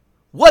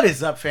What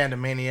is up,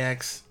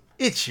 Fandomaniacs?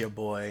 It's your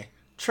boy,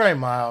 Trey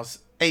Miles,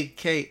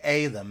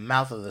 a.k.a. the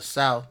Mouth of the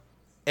South,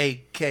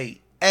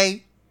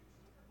 a.k.a.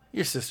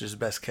 your sister's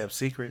best kept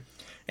secret.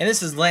 And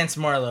this is Lance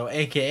Marlowe,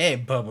 a.k.a.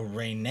 Bubba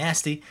Ray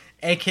Nasty,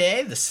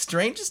 a.k.a. the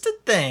strangest of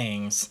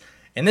things.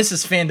 And this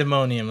is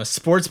Fandemonium, a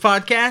sports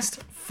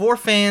podcast for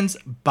fans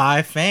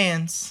by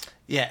fans.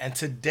 Yeah, and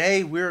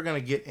today we're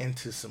going to get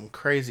into some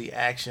crazy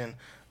action.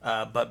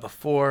 But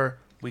before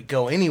we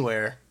go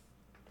anywhere,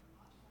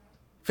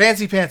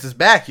 Fancy Pants is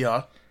back,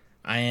 y'all.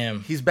 I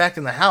am. He's back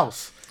in the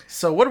house.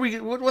 So why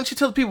don't you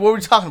tell the people what we're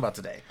talking about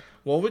today?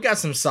 Well, we got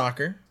some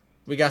soccer.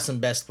 We got some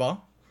best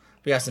ball.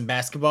 We got some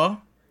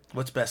basketball.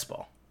 What's best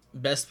ball?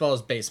 Best ball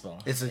is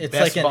baseball. It's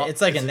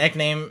like a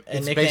nickname.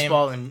 It's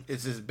baseball and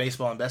is it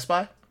baseball and Best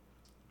Buy?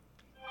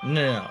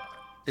 No.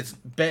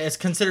 It's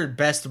considered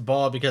best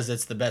ball because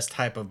it's the best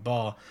type of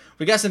ball.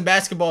 We got some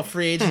basketball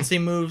free agency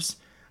moves,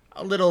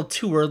 a little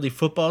too early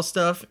football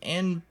stuff,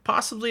 and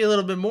possibly a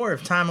little bit more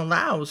if time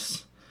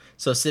allows.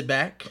 So sit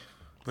back,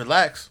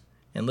 Relax,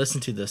 and listen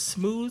to the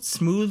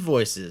smooth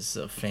voices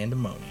of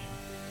Fandemonium.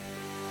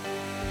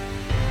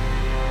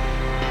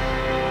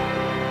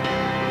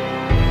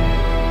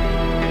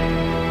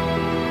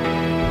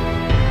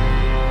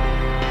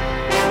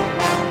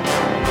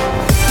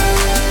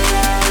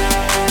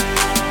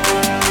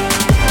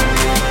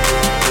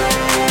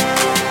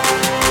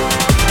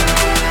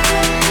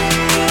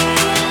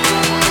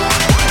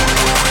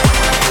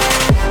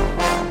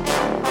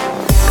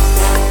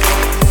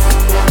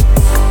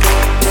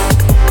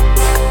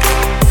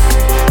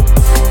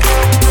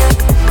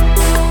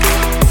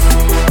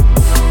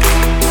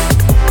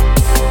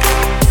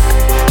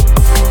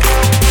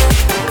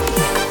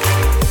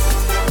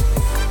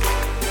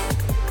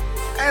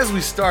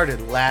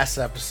 started last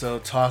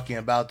episode talking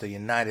about the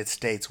United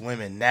States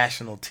women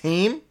national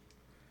team.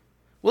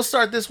 We'll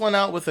start this one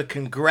out with a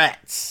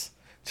congrats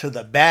to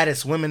the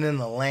baddest women in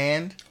the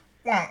land.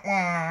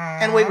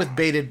 And wait with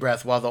bated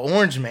breath while the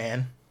orange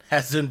man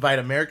has to invite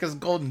America's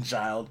golden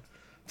child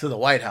to the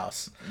White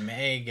House.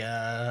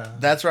 Mega.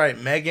 That's right,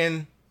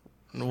 Megan.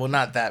 Well,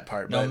 not that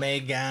part. No,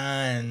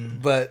 Megan.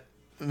 But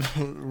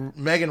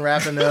Megan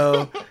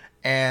Rapinoe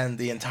and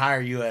the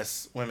entire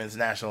U.S. women's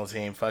national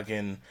team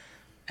fucking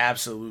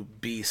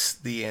absolute beasts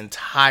the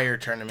entire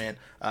tournament.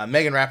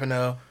 Megan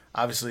Rapinoe,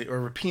 obviously,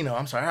 or Rapinoe.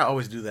 I'm sorry, I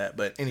always do that.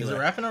 But anyway, is it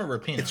Rapinoe or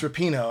Rapinoe? It's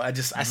Rapinoe.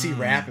 I see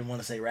rap and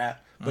want to say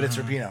rap, but it's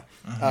Rapinoe.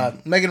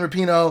 Megan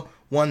Rapinoe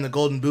won the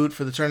Golden Boot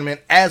for the tournament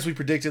as we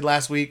predicted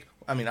last week.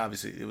 I mean,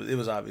 obviously, it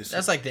was obvious.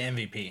 That's like the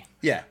MVP.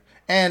 Yeah,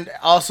 and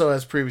also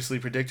as previously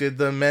predicted,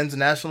 the men's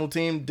national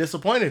team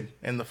disappointed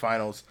in the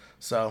finals.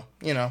 So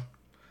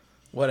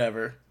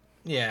whatever.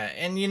 Yeah,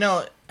 and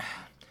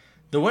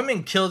the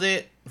women killed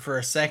it for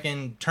a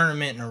second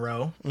tournament in a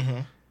row.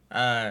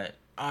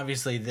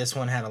 Obviously, this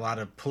one had a lot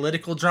of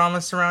political drama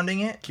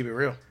surrounding it. Keep it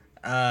real.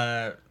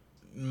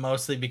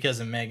 Mostly because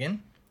of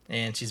Megan,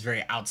 and she's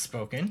very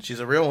outspoken. She's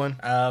a real one.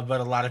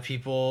 But a lot of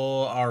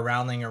people are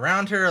rallying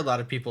around her. A lot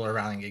of people are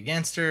rallying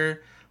against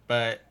her.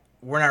 But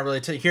we're not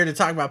really here to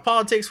talk about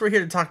politics. We're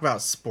here to talk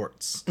about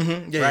sports. Yeah,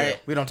 right? Yeah.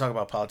 We don't talk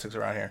about politics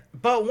around here.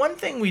 But one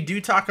thing we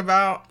do talk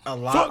about a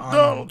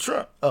lot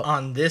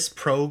on this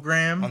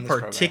program,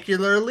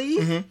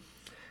 particularly,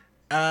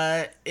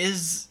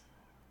 is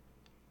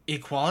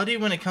equality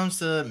when it comes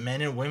to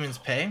men and women's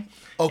pay.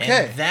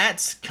 Okay. And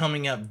that's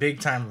coming up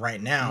big time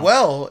right now.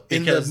 Well,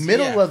 in the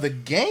middle of the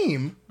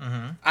game,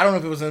 I don't know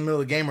if it was in the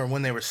middle of the game or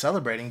when they were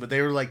celebrating, but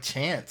they were like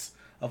chants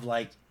of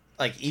like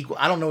equal.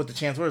 I don't know what the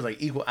chants were.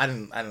 Like equal. I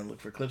didn't look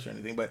for clips or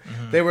anything, but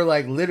they were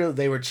like literally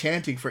they were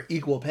chanting for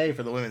equal pay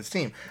for the women's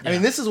team. Yeah. I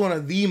mean, this is one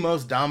of the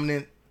most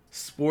dominant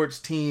sports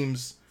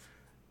teams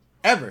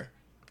ever.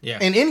 Yeah.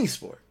 In any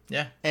sport.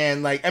 Yeah.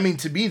 And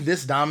to be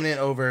this dominant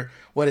over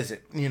what is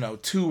it?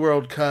 2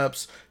 World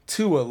Cups,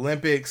 2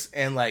 Olympics,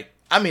 and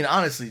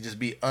honestly, just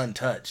be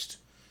untouched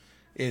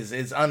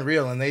is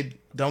unreal, and they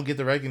don't get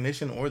the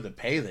recognition or the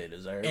pay they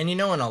deserve. And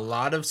in a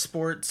lot of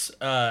sports,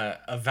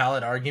 a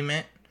valid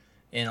argument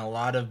in a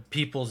lot of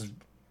people's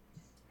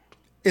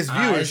is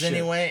viewership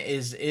anyway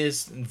is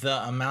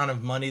the amount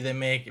of money they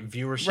make,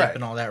 viewership,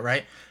 and all that,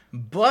 right?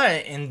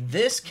 But in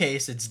this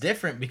case, it's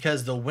different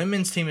because the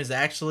women's team has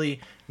actually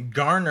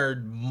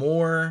garnered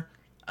more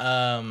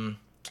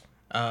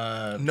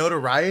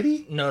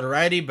notoriety,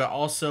 but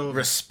also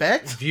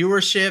respect,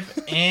 viewership,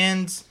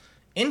 and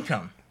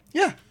income.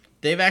 Yeah.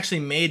 They've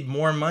actually made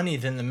more money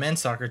than the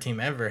men's soccer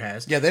team ever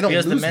has. Yeah, they don't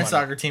because lose the men's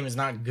money. Soccer team is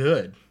not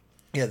good.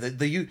 Yeah,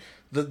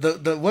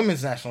 the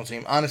women's national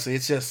team, honestly,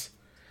 it's just,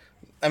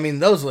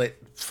 those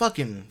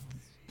fucking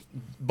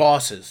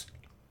bosses.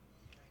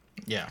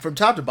 Yeah. From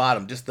top to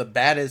bottom, just the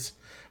baddest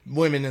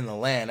women in the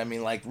land.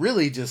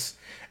 Really just,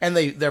 and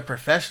they're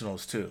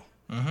professionals too.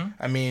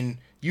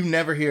 You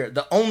never hear,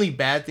 the only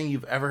bad thing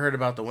you've ever heard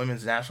about the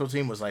women's national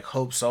team was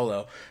Hope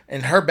Solo.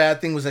 And her bad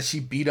thing was that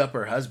she beat up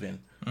her husband.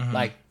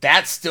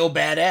 That's still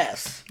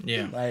badass.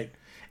 Yeah.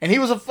 And he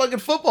was a fucking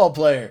football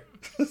player.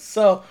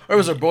 Or it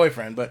was her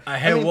boyfriend, but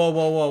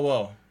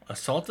whoa.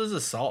 Assault is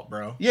assault,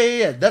 bro.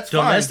 Yeah. That's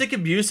domestic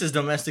abuse is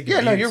domestic abuse.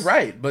 Yeah, no, you're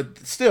right.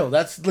 But still,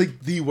 that's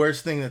like the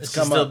worst thing that's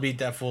come up. She still beat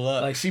that fool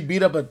up. Like, she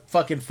beat up a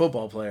fucking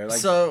football player. Like,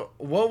 so,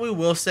 what we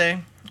will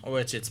say,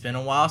 which it's been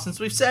a while since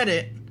we've said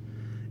it,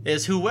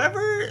 is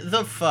whoever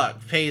the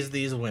fuck pays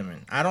these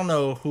women, I don't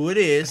know who it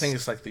is. I think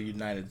it's like the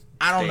United States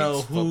I don't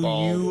know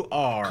who you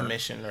are.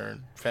 Commission or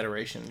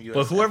Federation. USF.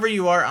 But whoever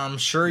you are, I'm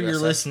sure you're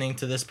listening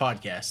to this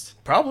podcast.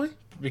 Probably.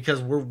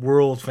 Because we're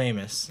world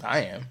famous.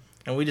 I am.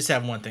 And we just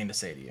have one thing to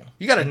say to you.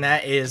 And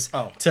that is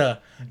to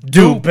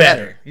do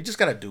better. You just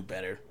gotta do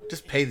better.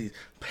 Just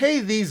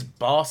pay these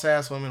boss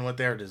ass women what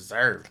they're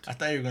deserved. I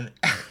thought you were gonna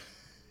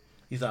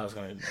You thought I was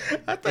gonna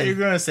I thought you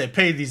were gonna say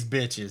pay these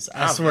bitches.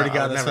 I swear to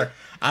God, that's never.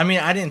 I mean,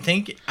 I didn't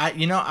think I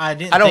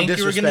didn't think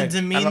you were gonna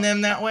demean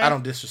them that way. I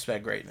don't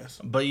disrespect greatness.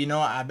 But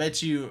I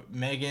bet you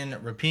Megan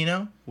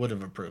Rapinoe would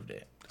have approved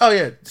it. Oh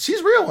yeah,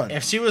 she's a real one.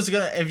 If she was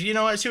gonna, if you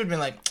know what, she would have been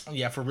like,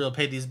 yeah, for real,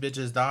 pay these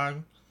bitches,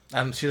 dog. She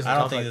doesn't I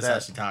don't talk think like that's that. how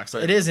she talks.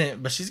 It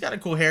isn't, but she's got a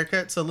cool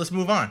haircut, so let's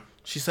move on.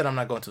 She said I'm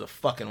not going to the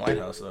fucking White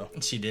House, though.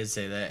 She did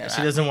say that. And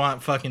she doesn't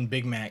want fucking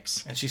Big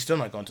Macs. And she's still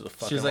not going to the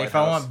fucking White House. She's like, if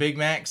I want Big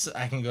Macs,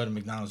 I can go to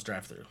McDonald's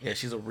drive-thru. Yeah,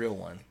 she's a real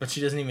one. But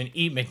she doesn't even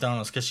eat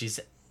McDonald's because she's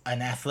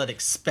an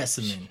athletic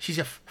specimen. She's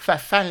a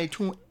finely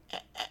tuned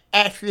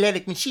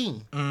athletic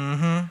machine.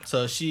 Mm-hmm.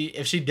 So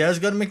if she does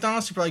go to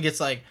McDonald's, she probably gets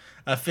like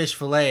a fish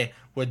fillet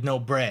with no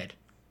bread.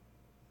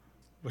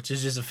 Which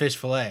is just a fish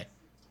fillet.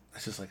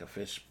 That's just like a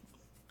fish.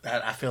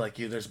 I feel like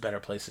there's better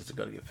places to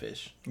go to get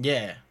fish.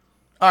 Yeah.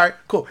 All right,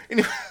 cool.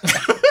 Anyway,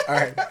 all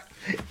right.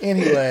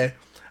 Anyway,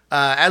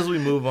 as we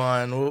move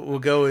on, we'll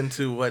go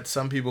into what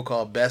some people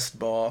call best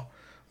ball,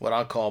 what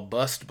I'll call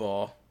bust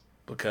ball,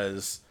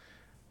 because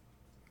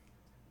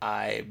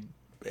it's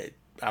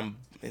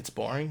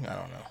boring. I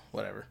don't know.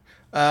 Whatever.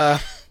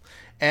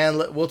 And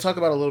we'll talk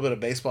about a little bit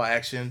of baseball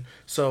action.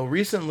 So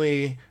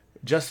recently,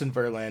 Justin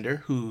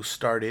Verlander, who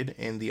started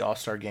in the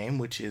All-Star game,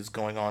 which is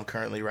going on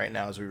currently right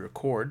now as we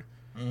record,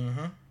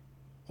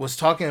 was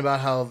talking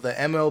about how the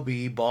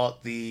MLB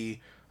bought the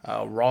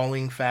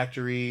Rawling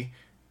factory,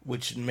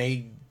 which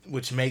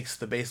makes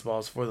the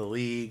baseballs for the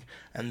league,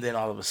 and then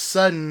all of a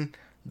sudden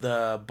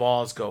the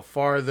balls go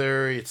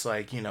farther. It's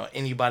like,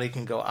 anybody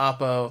can go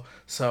oppo.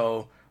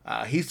 So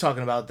he's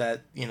talking about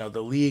that,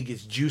 the league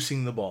is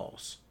juicing the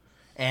balls.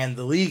 And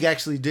the league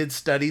actually did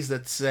studies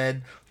that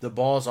said the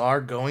balls are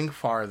going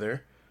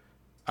farther.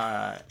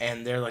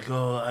 And they're like,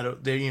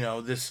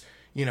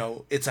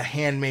 it's a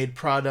handmade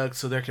product,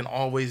 so there can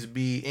always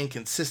be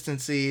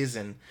inconsistencies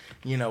and,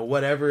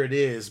 whatever it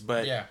is.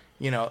 But,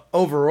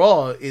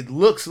 overall, it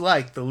looks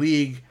like the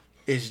league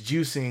is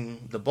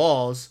juicing the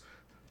balls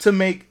to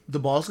make the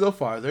balls go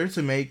farther,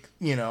 to make,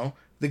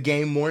 the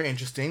game more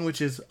interesting,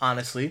 which is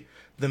honestly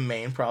the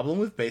main problem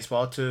with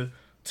baseball to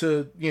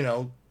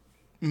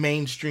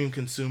mainstream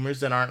consumers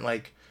that aren't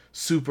like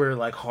super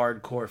like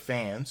hardcore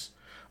fans.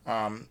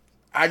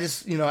 I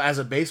just, as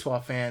a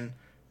baseball fan,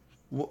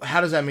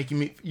 how does that make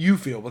you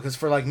feel? Because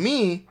for like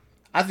me,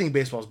 I think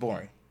baseball's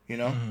boring.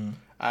 It's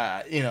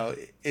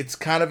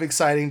kind of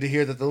exciting to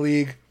hear that the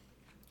league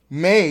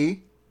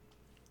may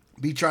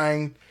be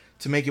trying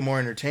to make it more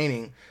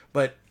entertaining,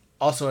 but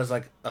also as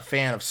like a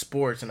fan of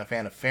sports and a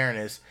fan of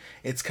fairness,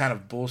 it's kind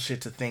of bullshit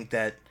to think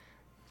that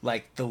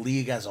like the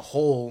league as a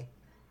whole,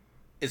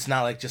 it's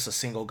not like just a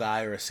single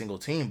guy or a single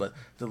team, but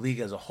the league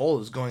as a whole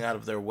is going out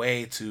of their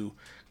way to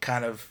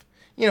kind of,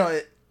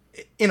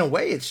 in a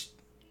way, it's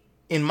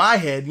in my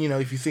head,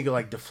 if you think of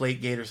like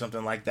Deflategate or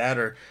something like that,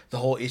 or the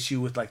whole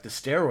issue with like the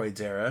steroids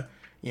era,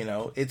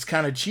 it's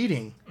kind of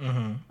cheating.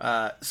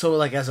 So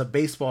like as a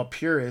baseball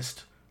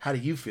purist, how do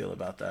you feel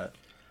about that?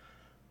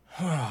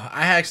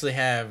 I actually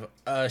have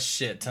a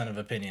shit ton of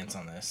opinions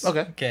on this.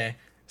 Okay.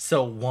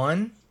 So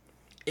one,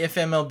 if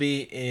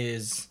MLB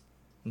is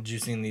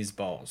juicing these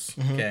balls,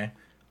 okay,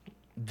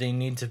 they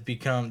need to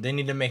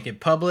make it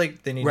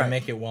public, they need to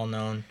make it well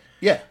known,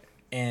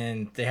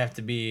 and they have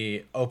to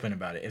be open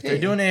about it. If they're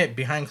doing it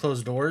behind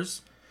closed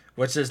doors,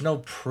 which there's no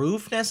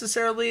proof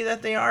necessarily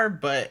that they are,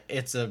 but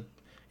it's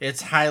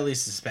highly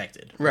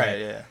suspected,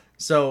 right?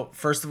 So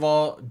first of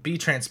all, be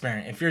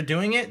transparent. If you're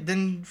doing it,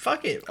 then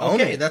fuck it.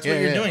 Okay, that's what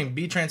you're doing.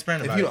 Be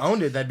transparent about it. If you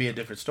owned it, that'd be a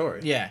different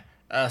story. Yeah.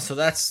 So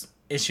that's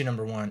issue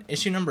number one.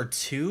 Issue number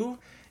two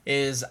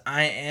is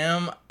I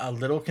am a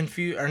little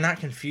confused, or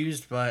not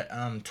confused, but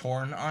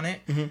torn on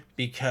it,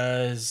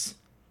 because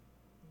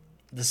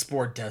the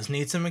sport does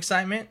need some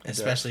excitement,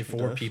 especially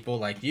for people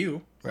like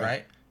you,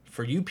 right?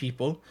 For you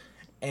people,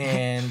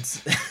 and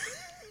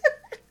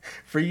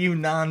for you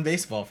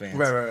non-baseball fans.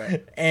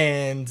 Right.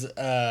 And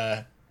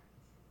a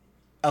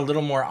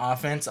little more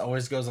offense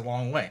always goes a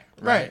long way,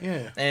 right?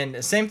 Yeah.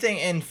 And same thing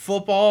in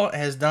football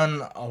has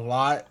done a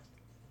lot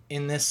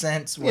in this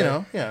sense,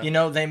 where,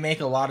 they make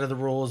a lot of the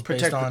rules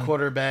protect based on the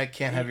quarterback,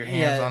 can't have your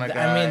hands on a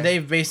guy. I mean,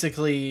 they've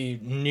basically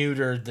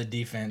neutered the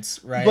defense,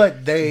 right?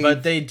 But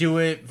they do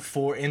it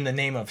in the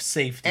name of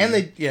safety, and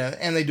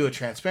they do it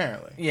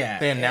transparently. Yeah,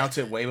 they announce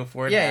it way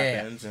before it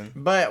happens. Yeah.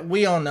 But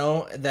we all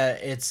know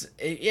that it's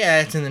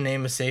in the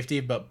name of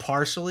safety, but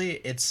partially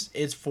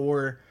it's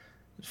for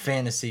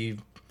fantasy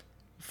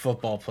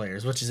football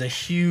players, which is a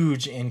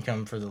huge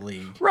income for the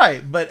league.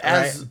 Right, but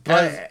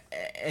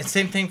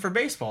same thing for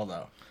baseball,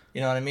 though.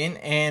 You know what I mean?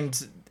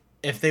 And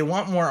if they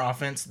want more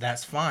offense,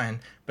 that's fine,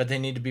 but they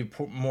need to be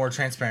more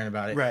transparent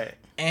about it. Right.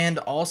 And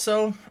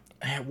also,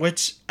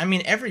 which, I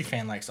mean, every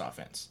fan likes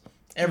offense.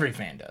 Every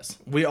fan does.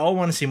 We all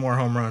want to see more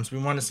home runs. We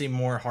want to see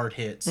more hard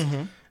hits.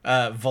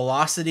 Mm-hmm.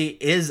 Velocity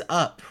is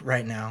up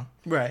right now.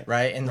 Right.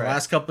 Right. In the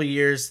last couple of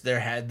years,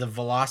 the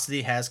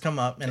velocity has come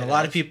up, and a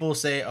lot of people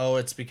say, "Oh,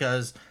 it's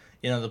because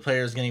the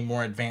player is getting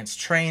more advanced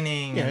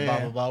training and blah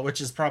blah blah," which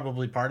is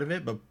probably part of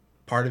it, but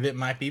part of it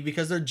might be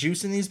because they're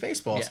juicing these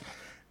baseballs.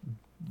 Yeah.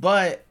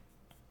 But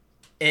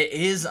it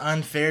is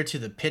unfair to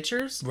the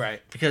pitchers,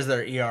 right? Because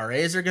their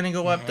ERAs are going to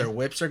go up, their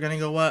WHIPs are going to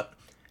go up,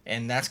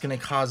 and that's going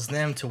to cause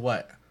them to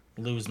what?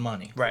 Lose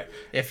money. Right.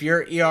 If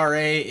your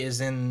ERA is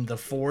in the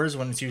 4s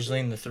when it's usually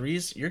in the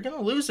 3s, you're going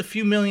to lose a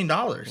few $1 million.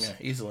 Yeah,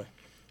 easily.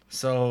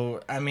 So,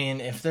 I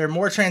mean, if they're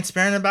more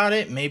transparent about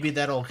it, maybe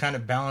that'll kind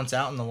of balance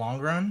out in the long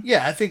run.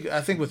 Yeah, I think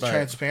with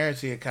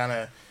transparency, it kind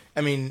of,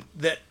 I mean,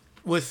 that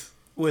with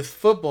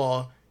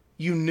football,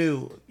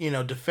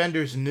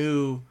 defenders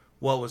knew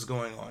what was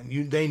going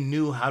on. They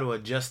knew how to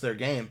adjust their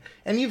game,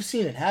 and you've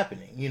seen it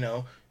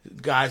happening.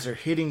 Guys are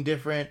hitting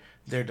different.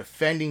 They're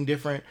defending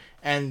different,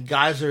 and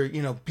guys are,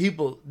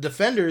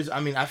 defenders. I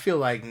mean, I feel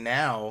like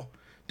now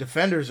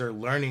defenders are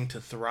learning to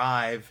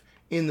thrive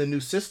in the new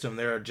system.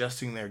 They're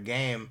adjusting their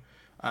game.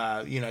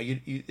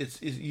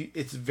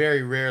 It's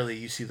very rarely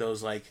you see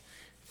those like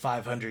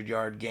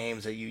 500-yard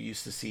games that you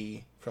used to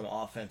see from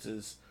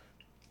offenses.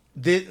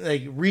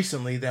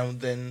 Recently,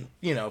 then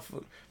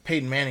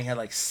Peyton Manning had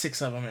like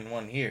 6 of them in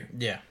 1 year.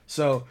 Yeah.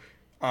 So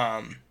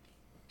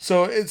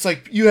it's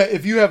like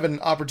if you have an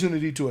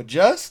opportunity to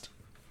adjust,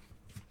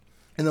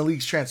 and the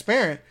league's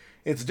transparent,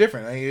 it's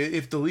different.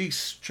 If the league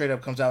straight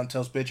up comes out and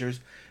tells pitchers,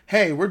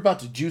 "Hey, we're about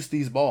to juice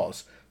these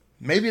balls,"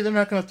 maybe they're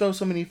not going to throw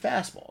so many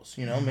fastballs.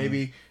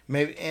 Maybe,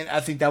 and I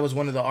think that was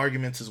one of the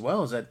arguments as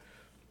well, is that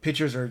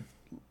pitchers are,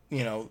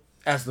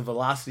 as the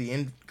velocity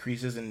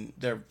increases and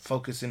they're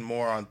focusing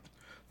more on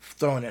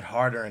throwing it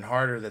harder and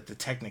harder, that the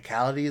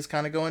technicality is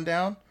kind of going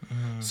down.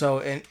 Mm-hmm. So,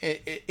 and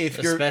if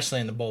you're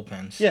especially in the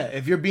bullpens,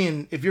 if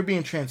you're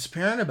being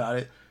transparent about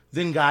it,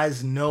 then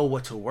guys know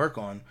what to work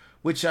on,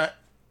 which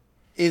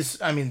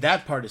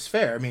that part is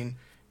fair. I mean,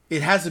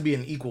 it has to be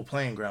an equal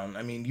playing ground.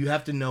 I mean, you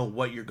have to know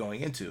what you're going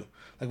into.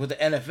 Like with the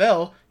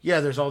NFL,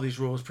 there's all these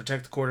rules: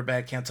 protect the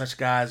quarterback, can't touch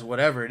guys,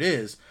 whatever it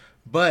is.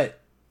 But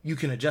you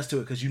can adjust to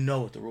it because you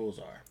know what the rules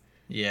are.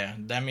 Yeah,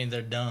 I mean,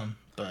 they're dumb,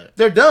 but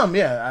they're dumb.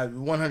 Yeah,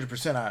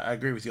 100%. I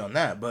agree with you on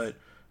that. But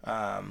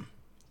at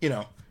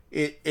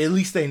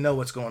least they know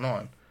what's going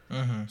on.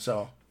 Mm-hmm.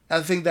 So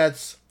I think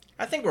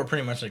we're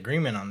pretty much in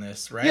agreement on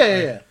this, right?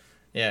 Yeah.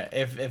 Yeah,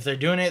 if they're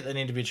doing it, they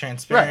need to be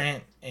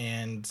transparent,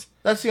 and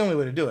that's the only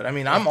way to do it. I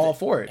mean, I'm all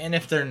for it. And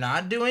if they're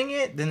not doing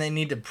it, then they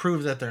need to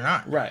prove that they're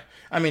not. Right.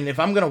 I mean, if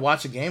I'm gonna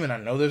watch a game and I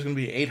know there's gonna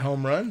be 8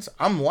 home runs,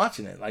 I'm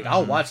watching it. Like,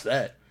 I'll watch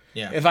that.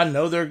 Yeah. If I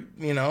know I'm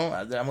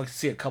gonna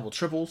see a couple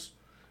triples,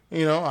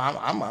 I'm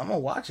gonna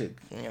watch it.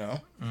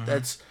 Mm-hmm.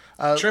 That's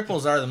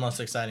triples are the most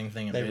exciting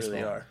thing in baseball.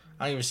 They really are.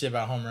 I don't give a shit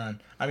about home run.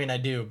 I mean, I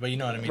do, but you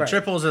know what I mean. Right.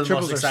 Triples are the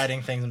most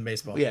exciting things in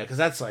baseball. Yeah, because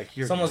that's like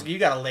you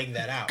gotta leg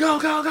that out. Go,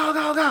 go, go,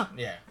 go, go.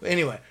 Yeah.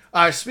 Anyway,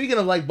 speaking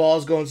of like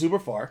balls going super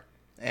far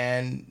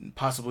and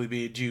possibly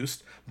being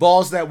juiced,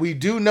 balls that we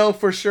do know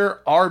for sure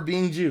are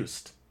being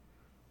juiced,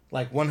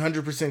 like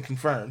 100%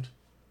 confirmed,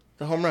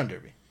 the home run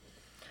derby.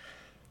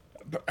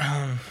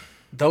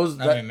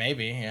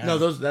 Maybe. Yeah. No,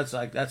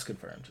 that's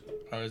confirmed.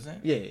 Oh, is it?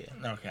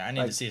 Yeah. Okay, I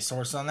need to see a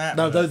source on that.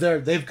 No,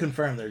 they've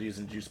confirmed they're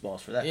using juice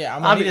balls for that. Yeah,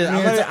 all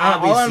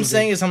I'm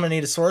saying is I'm gonna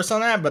need a source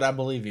on that, but I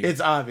believe you.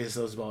 It's obvious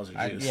those balls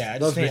are juiced.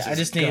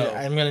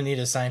 I'm gonna need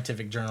a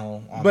scientific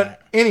journal on that.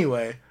 But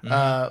anyway,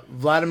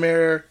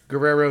 Vladimir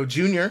Guerrero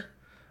Jr.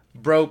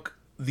 broke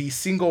the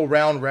single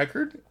round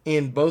record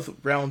in both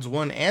rounds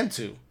 1 and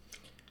 2.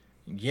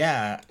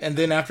 Yeah. And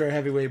then after a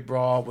heavyweight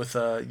brawl with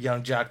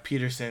young Jock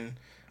Peterson,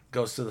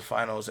 goes to the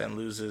finals and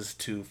loses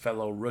to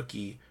fellow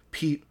rookie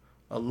Pete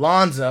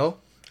Alonso,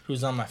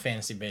 who's on my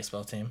fantasy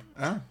baseball team.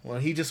 Well,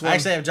 he just won. I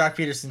actually have Jock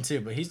Peterson too,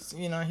 but he's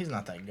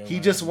not that good. He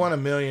just won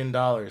 $1 million,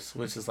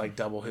 which is like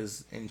double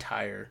his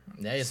entire.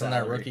 Yeah, he's on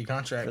that rookie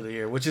contract for the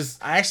year, which is.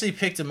 I actually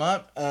picked him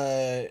up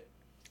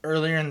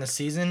earlier in the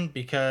season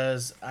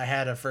because I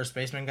had a first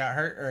baseman get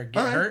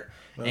hurt,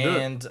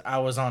 and I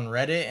was on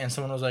Reddit and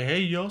someone was like, "Hey,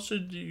 y'all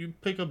should you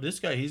pick up this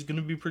guy? He's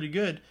gonna be pretty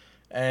good."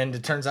 And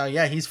it turns out,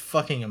 he's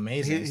fucking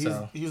amazing.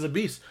 He's a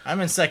beast. I'm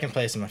in second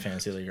place in my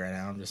fantasy league right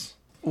now. I'm just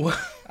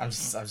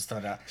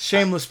throwing it out.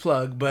 Shameless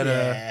plug, but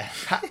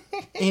as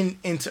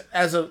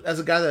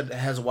a guy that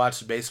has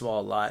watched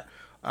baseball a lot,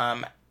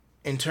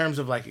 in terms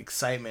of like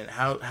excitement,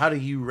 how do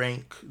you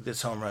rank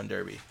this home run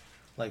derby?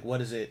 Like,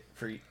 what is it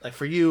for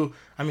you?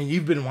 I mean,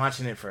 you've been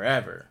watching it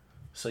forever,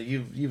 so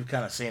you've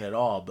kind of seen it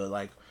all. But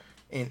like,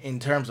 in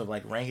terms of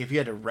like rank, if you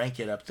had to rank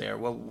it up there,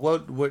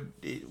 what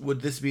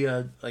would this be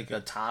a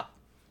top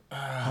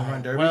home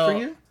run derby for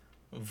you?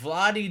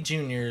 Vladdy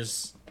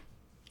Jr.'s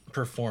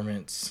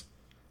performance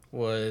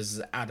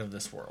was out of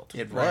this world.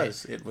 It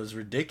was. It was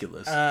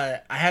ridiculous.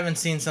 I haven't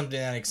seen something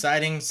that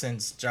exciting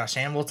since Josh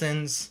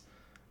Hamilton's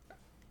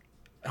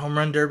home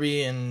run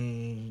derby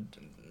in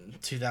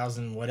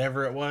 2000,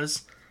 whatever it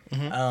was.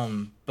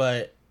 Mm-hmm.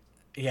 But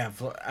yeah,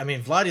 I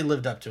mean, Vladdy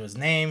lived up to his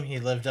name. He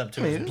lived up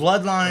to his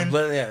bloodline.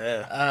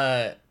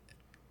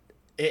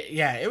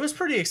 It was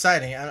pretty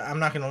exciting. I'm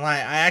not gonna lie.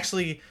 I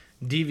actually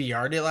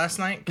DVR'd it last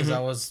night because I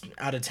was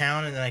out of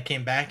town, and then I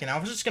came back, and I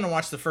was just gonna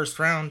watch the first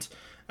round,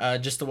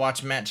 just to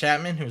watch Matt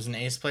Chapman, who was an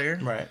ace player,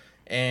 right?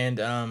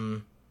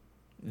 And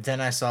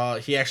then I saw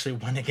he actually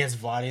won against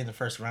Vladdy in the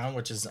first round,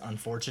 which is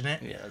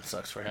unfortunate. Yeah, it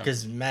sucks for him.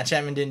 Because Matt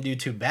Chapman didn't do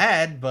too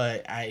bad,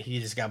 but he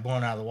just got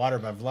blown out of the water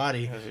by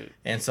Vladdy.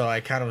 And so I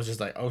kind of was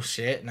just like, oh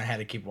shit, and I had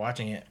to keep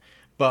watching it.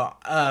 But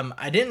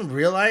I didn't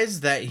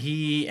realize that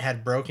he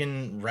had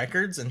broken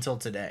records until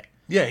today.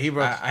 Yeah, he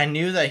broke. I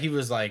knew that he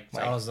was like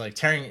I was like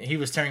he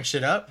was tearing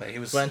shit up.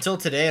 But until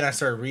today, and I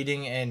started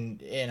reading,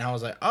 and I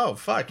was like, oh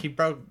fuck, he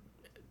broke.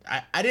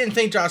 I didn't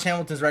think Josh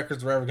Hamilton's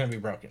records were ever going to be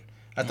broken.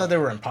 I thought they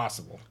were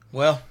impossible.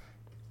 Well,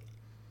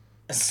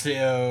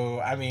 so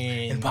I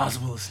mean,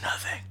 impossible is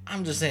nothing.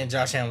 I'm just saying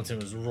Josh Hamilton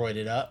was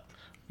roided up.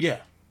 Yeah.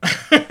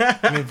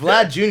 I mean,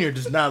 Vlad Jr.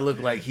 does not look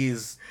like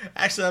he's.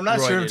 Actually, I'm not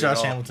sure if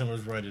Josh Hamilton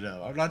was roided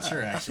up. I'm not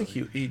sure. Actually, I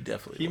think he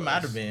definitely. He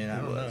might have been. I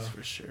don't know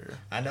for sure.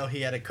 I know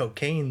he had a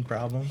cocaine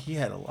problem. He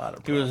had a lot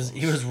of problems.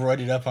 He was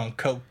roided up on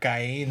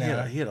cocaine.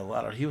 He had a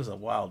lot of. He was a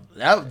wild.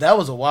 That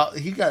was a wild.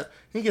 He got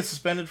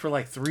suspended for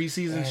like 3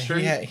 seasons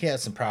straight. He had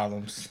some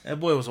problems. That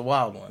boy was a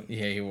wild one.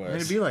 Yeah, he was.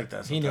 It'd be like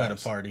that. Sometimes. He knew how to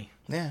party.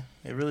 Yeah,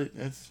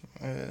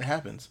 it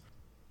happens.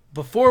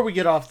 Before we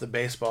get off the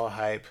baseball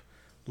hype,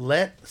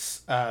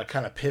 let's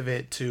kind of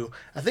pivot to,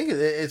 I think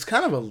it's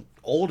kind of an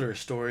older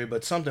story,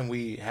 but something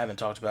we haven't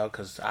talked about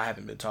because I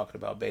haven't been talking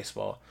about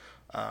baseball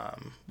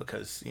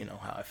because you know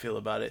how I feel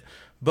about it.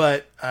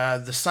 But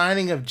the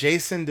signing of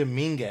Jason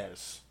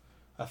Dominguez,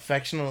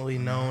 affectionately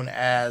known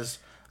as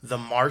the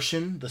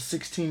Martian, the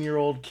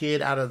 16-year-old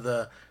kid out of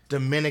the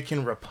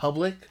Dominican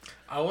Republic.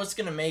 I was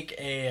going to make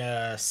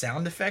a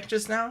sound effect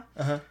just now.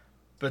 Uh-huh.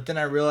 But then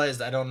I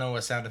realized I don't know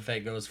what sound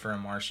effect goes for a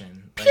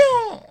Martian. Like,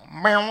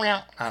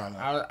 I don't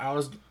know. I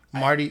was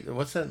Marty.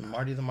 What's that?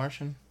 Marty the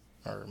Martian,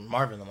 or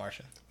Marvin the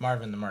Martian?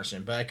 Marvin the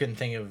Martian, but I couldn't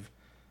think of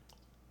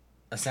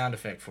a sound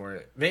effect for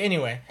it. But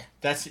anyway,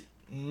 that's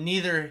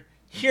neither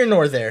here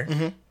nor there.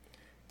 Mm-hmm.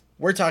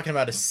 We're talking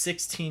about a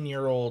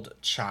 16-year-old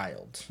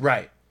child.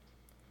 Right.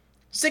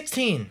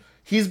 16.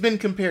 He's been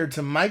compared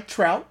to Mike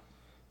Trout.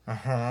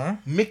 Uh-huh.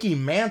 Mickey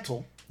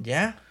Mantle.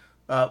 Yeah.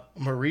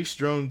 Maurice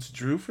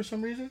Jones-Drew for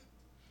some reason.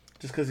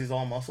 Just because he's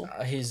all muscle.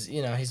 He's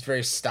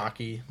very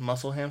stocky.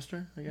 Muscle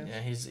hamster, I guess.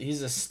 Yeah,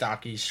 he's a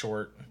stocky,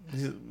 short.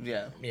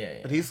 Yeah.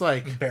 But he's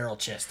like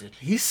barrel-chested.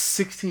 He's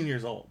 16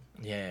 years old.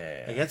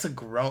 Yeah. Like that's a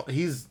grown.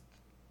 He's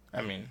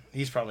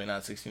probably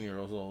not 16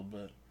 years old,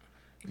 but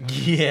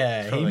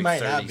yeah, he like might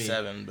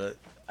 37, not be.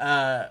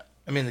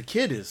 But the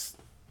kid is.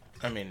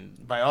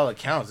 By all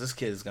accounts, this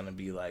kid is gonna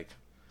be like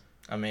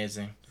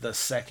amazing. The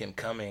second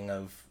coming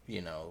of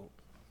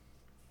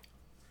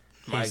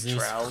Mike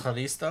Jesus Trout.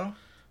 Cristo?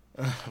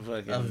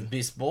 Of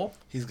baseball.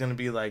 He's gonna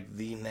be like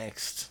the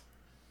next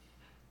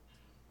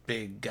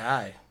big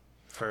guy.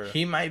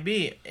 He might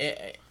be.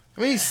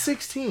 He's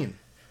 16.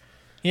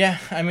 Yeah,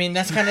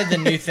 that's kind of the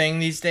new thing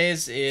these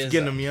days. Is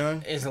getting them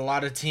young. Is a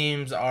lot of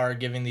teams are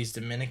giving these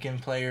Dominican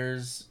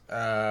players,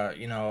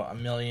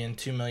 $1 million,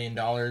 $2 million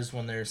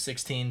when they're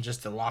 16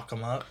 just to lock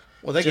them up.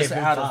 Well, they just gave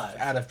him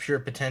out of pure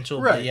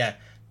potential. Right. But yeah,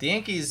 the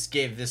Yankees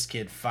gave this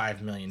kid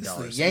 $5 million.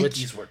 The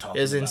Yankees we're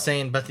talking is about.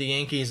 insane. But the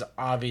Yankees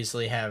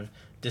obviously have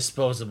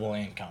disposable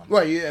income.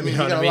 Right. You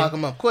gotta lock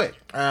them up quick.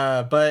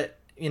 But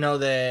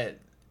that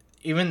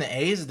even the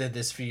A's did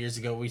this a few years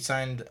ago. We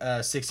signed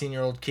a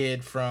 16-year-old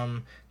kid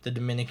from the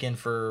Dominican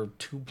for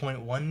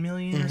 $2.1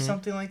 million or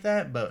something like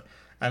that. But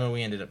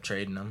we ended up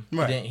trading him.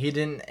 Right.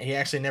 He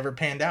actually never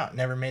panned out.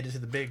 Never made it to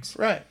the bigs.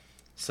 Right.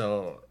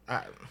 So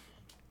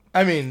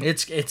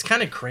it's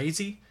kind of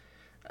crazy.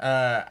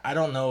 I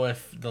don't know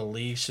if the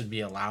league should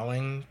be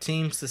allowing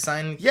teams to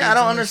sign. Yeah, I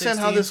don't understand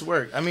how this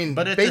works.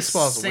 But at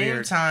baseball's the same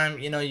weird. time,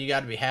 you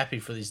got to be happy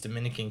for these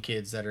Dominican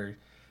kids that are.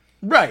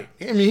 Right.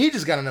 He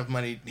just got enough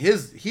money.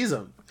 He's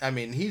a.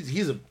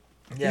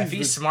 Yeah, if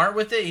he's smart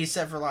with it, he's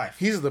set for life.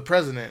 He's the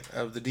president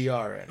of the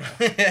DR right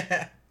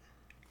now.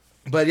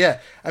 But yeah,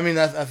 I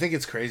think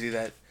it's crazy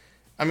that,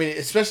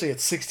 especially at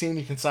 16,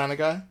 you can sign a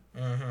guy.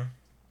 Mm-hmm.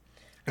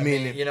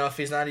 If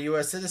he's not a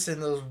U.S.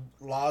 citizen, those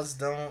laws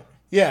don't.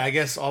 Yeah, I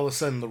guess all of a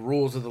sudden the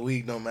rules of the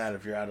league don't matter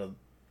if you're out of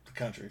the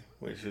country,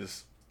 which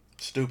is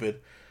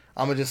stupid.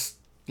 I'm gonna just,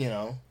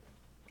 I'm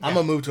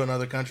gonna move to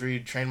another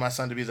country, train my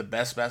son to be the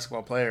best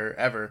basketball player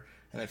ever,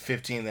 and at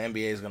 15, the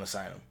NBA is gonna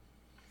sign him.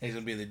 He's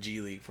gonna be in the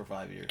G League for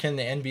 5 years. Can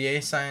the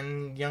NBA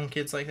sign young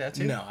kids like that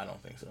too? No, I don't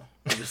think so.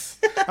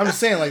 I'm just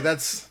saying, like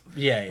that's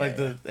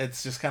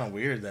it's just kind of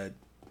weird that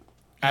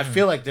I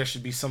feel like there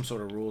should be some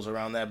sort of rules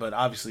around that, but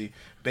obviously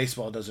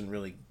baseball doesn't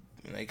really.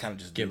 They kind of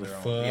just give do their a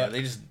own. fuck. Yeah,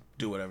 they just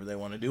do whatever they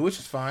want to do, which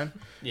is fine.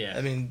 Yeah.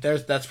 I mean,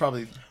 that's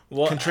probably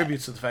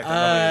contributes to the fact that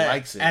nobody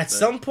likes it. At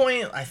some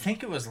point, I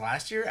think it was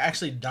last year,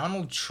 actually,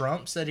 Donald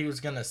Trump said he was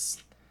going to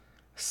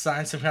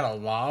sign some kind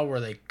of law where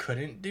they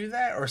couldn't do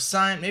that, or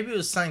maybe it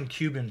was sign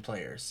Cuban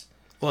players.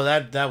 Well,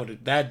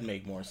 that'd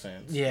make more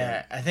sense.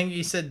 Yeah, I think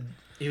he said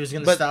he was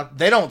going to stop.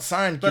 They don't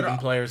sign Cuban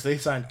players; they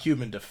sign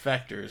Cuban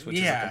defectors, which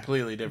is a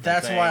completely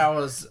different thing. That's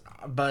why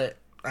but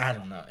I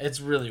don't know.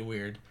 It's really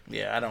weird.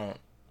 Yeah, I don't.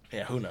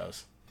 Yeah, who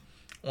knows?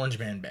 Orange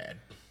Man bad.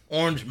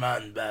 Orange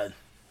Man bad.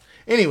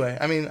 Anyway,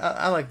 I mean,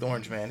 I like the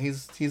Orange Man.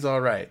 He's all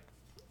right.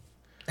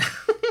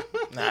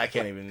 Nah, I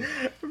can't even.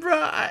 Bro,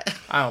 I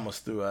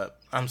almost threw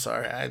up. I'm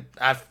sorry.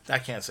 I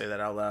can't say that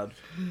out loud.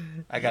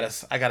 I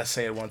gotta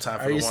say it one time.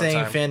 Are you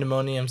saying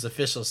Fandemonium's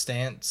official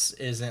stance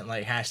isn't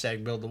like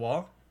 #build the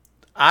wall?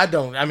 I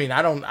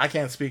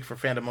can't speak for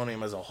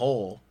Fandemonium as a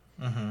whole,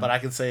 but I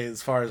can say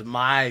as far as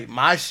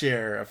my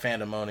share of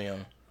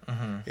Fandemonium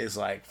is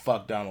like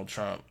fuck Donald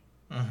Trump.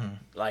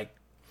 Like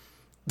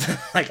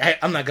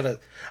I'm not gonna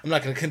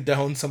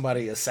condone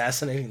somebody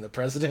assassinating the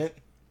president.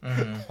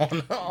 On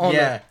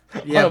a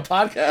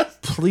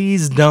podcast.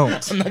 Please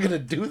don't. I'm not gonna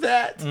do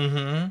that.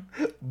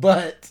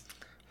 But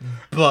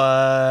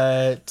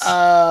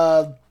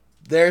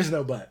there's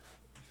no but.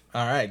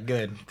 All right,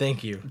 good.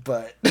 Thank you.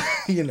 But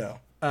if you know,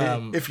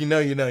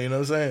 you know what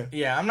I'm saying?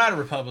 Yeah, I'm not a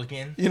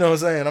Republican. You know what I'm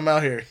saying? I'm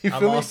out here.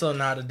 I'm also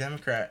not a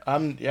Democrat. I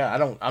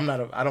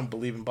don't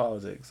believe in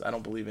politics. I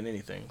don't believe in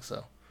anything,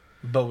 so.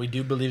 But we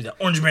do believe that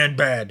Orange Man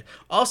bad.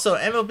 Also,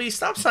 MLB,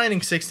 stop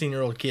signing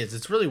 16-year-old kids.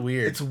 It's really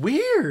weird. It's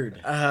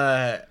weird.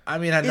 I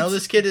know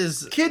this kid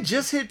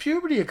just hit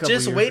puberty a couple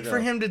years ago. Just wait for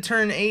him to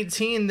turn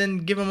 18, then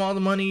give him all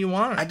the money you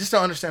want. I just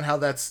don't understand how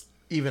that's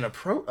even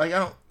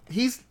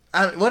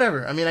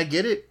whatever. I mean, I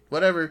get it.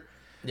 Whatever.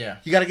 Yeah.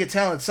 You got to get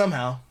talent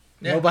somehow.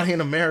 Yeah. Nobody in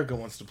America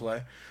wants to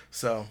play.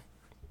 So,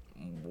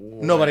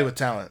 nobody with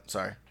talent.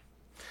 Sorry.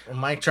 Well,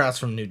 Mike Trout's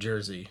from New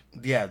Jersey.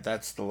 Yeah,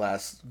 that's the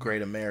last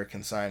great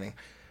American signing.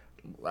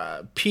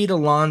 Pete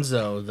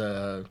Alonso,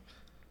 the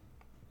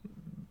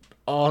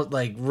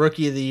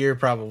rookie of the year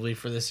probably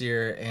for this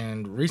year,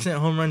 and recent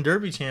home run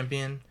derby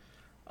champion,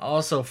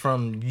 also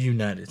from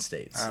United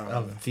States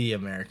of the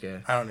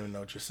America. I don't even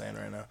know what you're saying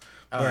right now.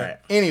 All right.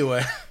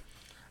 Anyway,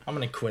 I'm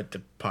gonna quit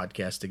the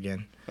podcast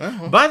again.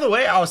 Uh-huh. By the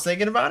way, I was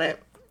thinking about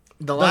it.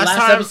 The last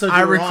time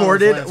I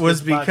recorded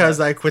was because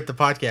I quit the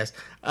podcast.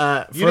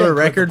 For the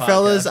record,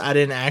 fellas, I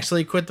didn't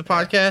actually quit the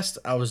podcast.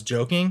 I was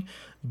joking.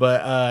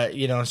 But,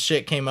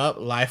 shit came up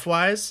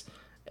life-wise,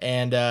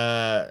 and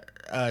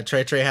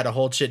Trey had to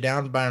hold shit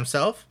down by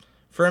himself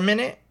for a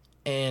minute,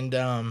 and,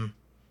 I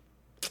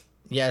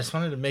just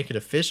wanted to make it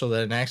official that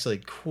I didn't actually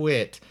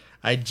quit.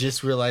 I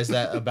just realized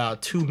that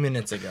about 2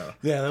 minutes ago.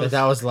 Yeah,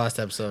 that was the last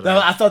episode.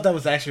 I thought that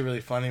was actually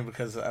really funny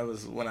because I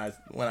was when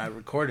I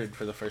recorded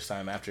for the first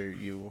time after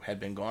you had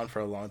been gone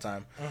for a long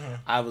time,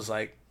 I was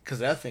like,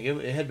 because I think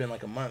it had been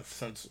like a month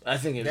since. I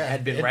think it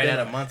had been right at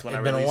a month when I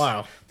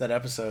released that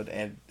episode,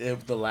 and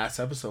the last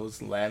episode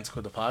was Lance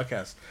quit the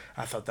podcast.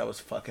 I thought that was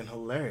fucking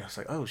hilarious. I was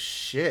like, oh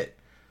shit,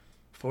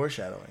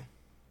 foreshadowing.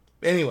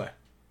 Anyway,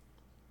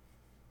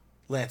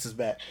 Lance is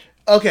back.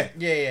 Okay.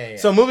 Yeah.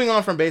 So moving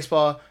on from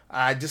baseball,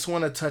 I just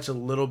want to touch a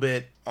little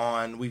bit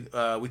on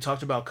we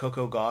talked about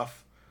Coco Gauff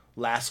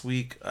last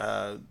week,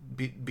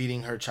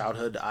 beating her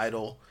childhood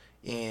idol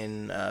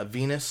in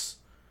Venus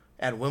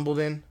at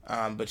Wimbledon,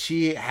 but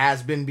she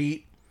has been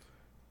beat.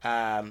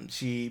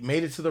 She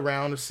made it to the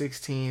round of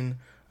 16,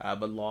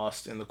 but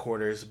lost in the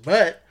quarters.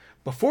 But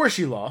before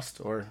she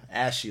lost, or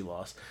as she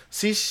lost,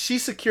 she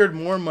secured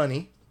more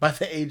money by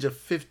the age of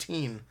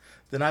 15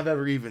 than I've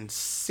ever even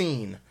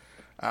seen.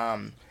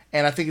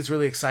 And I think it's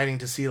really exciting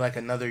to see like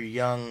another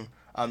young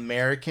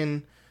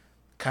American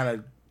kind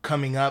of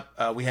coming up.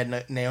 We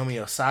had Naomi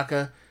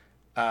Osaka,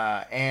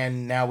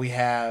 and now we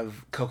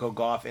have Coco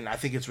Gauff, and I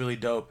think it's really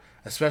dope,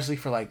 especially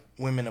for like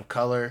women of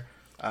color.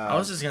 I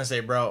was just gonna say,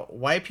 bro,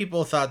 white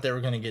people thought they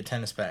were gonna get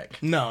tennis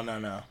back. No.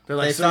 They're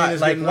like,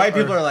 white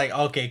people are like,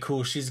 okay,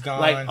 cool, she's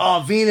gone. Like,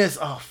 oh, Venus,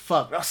 oh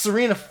fuck, oh,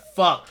 Serena,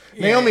 fuck,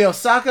 yeah. Naomi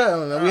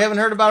Osaka, we haven't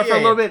heard about her for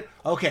a little bit.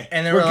 Okay,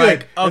 and then we're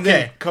good. Like,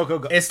 okay, Coco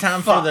Gauff. It's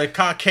time for the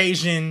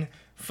Caucasian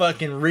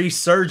fucking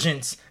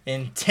resurgence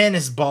in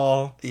tennis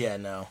ball. Yeah,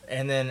 no.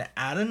 And then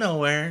out of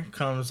nowhere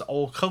comes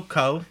old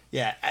Coco.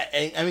 Yeah,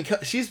 I mean,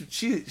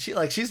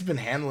 she's been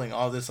handling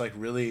all this like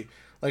really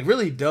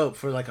dope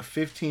for like a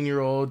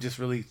 15-year-old, just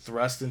really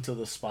thrust into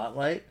the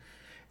spotlight.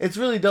 It's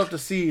really dope to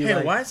see.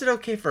 Hey, why is it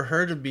okay for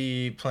her to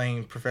be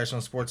playing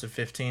professional sports at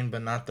 15,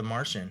 but not the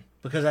Martian?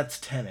 Because that's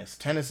tennis.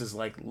 Tennis is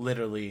like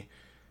literally,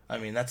 I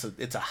mean,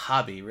 it's a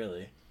hobby,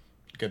 really.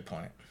 Good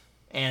point.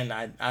 And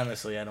I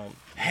honestly, I don't.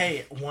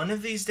 Hey, one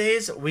of these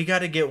days we got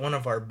to get one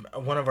of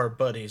our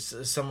buddies,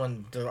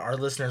 someone that our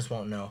listeners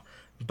won't know,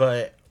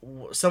 but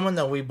someone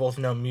that we both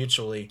know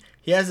mutually.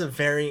 He has a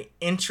very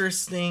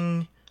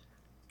interesting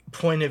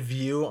point of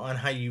view on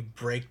how you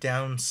break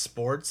down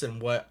sports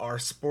and what are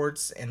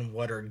sports and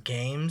what are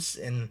games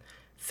and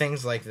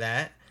things like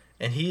that.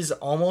 And he's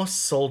almost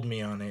sold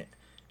me on it.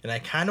 And I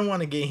kind of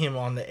want to get him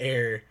on the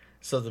air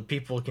so the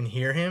people can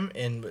hear him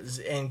and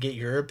get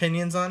your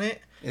opinions on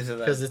it. Is it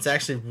because it's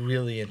actually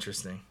really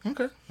interesting.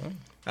 Okay.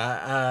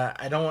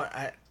 I don't want.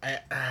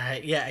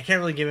 I can't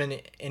really give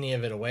any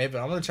of it away,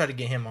 but I'm gonna try to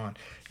get him on.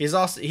 He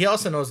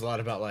also knows a lot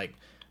about like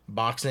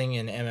boxing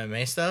and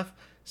MMA stuff.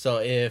 So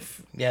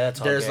if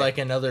there's like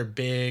another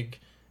big.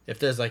 If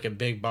there's like a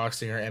big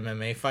boxing or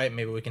MMA fight,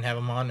 maybe we can have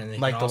him on,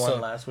 and like the one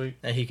last week.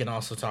 And he can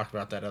also talk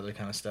about that other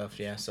kind of stuff.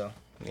 Yeah. So.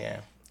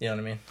 Yeah. You know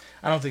what I mean?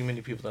 I don't think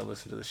many people that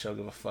listen to the show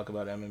give a fuck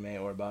about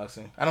MMA or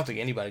boxing. I don't think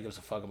anybody gives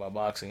a fuck about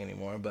boxing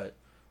anymore, but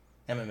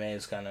MMA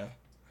is kind of...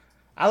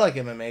 I like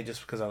MMA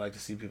just because I like to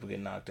see people get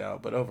knocked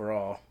out, but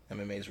overall,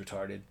 MMA is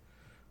retarded.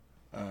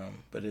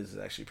 But it is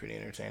actually pretty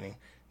entertaining.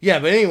 Yeah,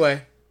 but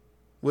anyway,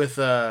 with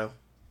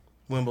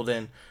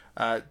Wimbledon,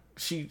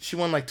 she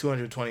won like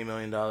 $220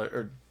 million,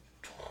 or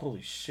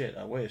holy shit,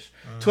 I wish.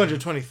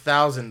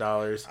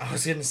 $220,000. I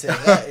was going to say,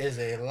 that is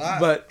a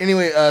lot. But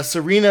anyway,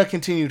 Serena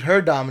continued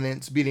her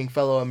dominance, beating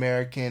fellow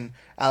American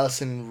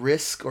Alison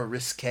Riske, or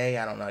Risque,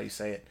 I don't know how you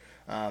say it.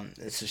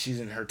 So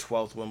she's in her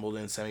 12th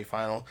Wimbledon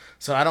semifinal.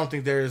 So I don't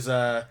think there's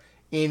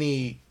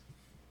any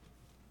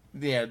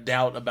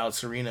doubt about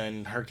Serena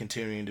and her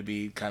continuing to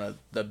be kind of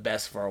the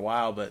best for a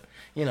while. But,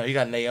 you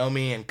got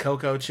Naomi and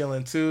Coco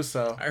chilling too.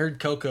 So I heard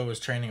Coco was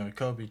training with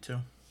Kobe too.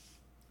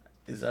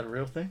 Is that a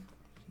real thing?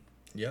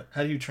 Yep.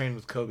 How do you train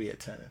with Kobe at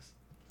tennis?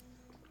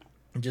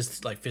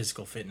 Just like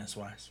physical fitness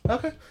wise.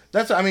 Okay,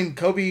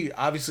 Kobe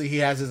obviously he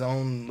has his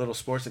own little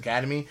sports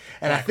academy,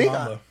 and I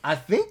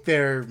think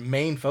their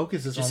main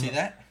focus is on. Did you see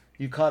that?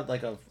 You caught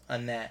like a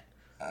gnat.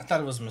 I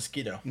thought it was a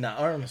mosquito. No,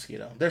 or a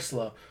mosquito. They're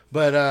slow,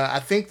 but I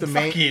think the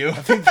main. Fuck you.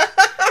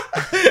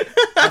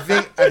 I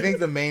think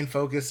the main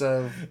focus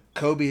of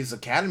Kobe's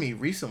academy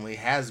recently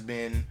has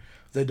been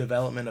the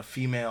development of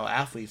female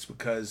athletes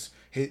because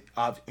he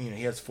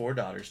has 4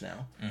 daughters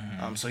now.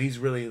 Mm-hmm. So he's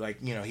really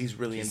he's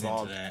really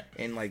involved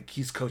in like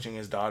he's coaching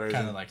his daughters.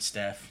 Kind of like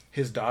Steph.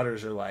 His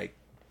daughters are like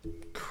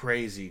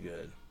crazy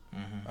good.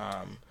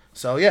 Mm-hmm.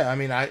 So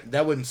yeah,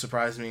 that wouldn't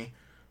surprise me.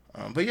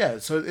 But yeah,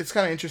 so it's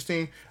kind of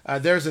interesting.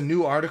 There's a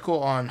new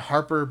article on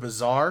Harper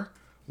Bazaar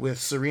with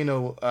Serena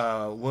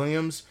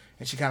Williams,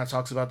 and she kind of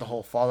talks about the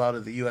whole fallout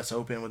of the U.S.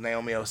 Open with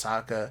Naomi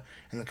Osaka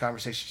and the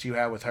conversation she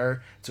had with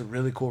her. It's a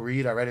really cool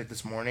read. I read it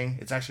this morning.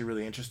 It's actually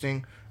really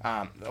interesting.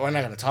 We're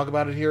not going to talk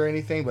about it here or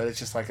anything, but it's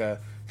just like a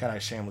kind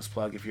of shameless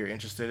plug if you're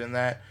interested in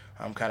that.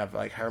 Kind of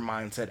like her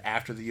mindset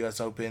after the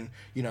U.S. Open.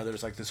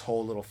 There's like this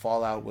whole little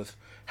fallout with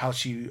how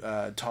she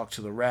talked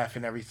to the ref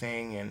and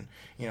everything. And,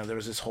 there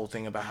was this whole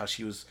thing about how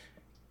she was,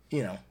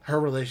 her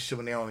relationship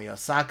with Naomi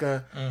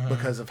Osaka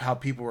because of how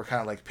people were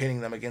kind of like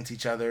pitting them against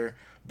each other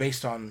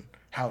based on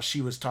how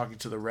she was talking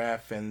to the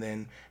ref, and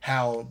then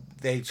how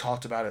they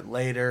talked about it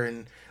later,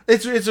 and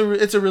it's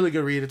a really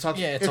good read. It's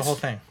a whole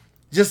thing.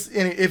 Just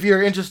if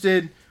you're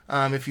interested,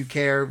 if you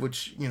care,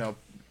 which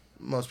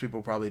most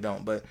people probably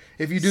don't, but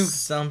if you do,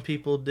 some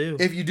people do.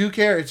 If you do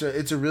care,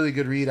 it's a really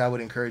good read. I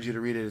would encourage you to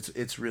read it.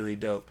 It's really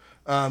dope.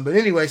 But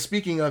anyway,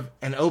 speaking of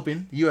an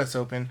Open, U.S.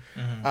 Open,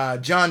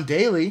 John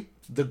Daly,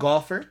 the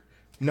golfer,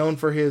 known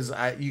for his,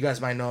 you guys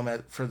might know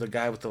him for the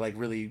guy with the like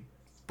really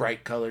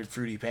bright colored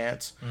fruity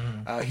pants.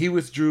 He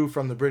withdrew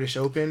from the British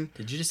Open.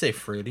 Did you just say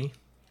fruity?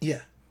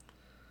 Yeah.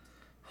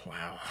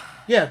 Wow.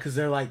 Yeah, because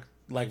they're like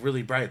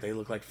really bright. They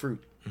look like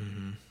fruit.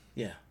 Mm-hmm.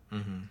 Yeah.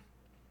 Mm-hmm.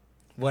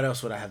 What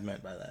else would I have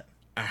meant by that?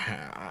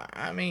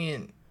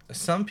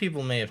 Some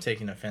people may have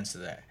taken offense to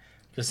that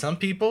because some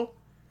people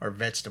are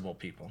vegetable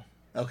people.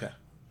 Okay.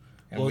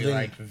 And we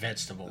like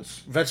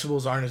vegetables.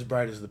 Vegetables aren't as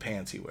bright as the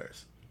pants he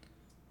wears.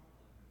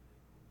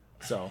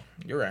 So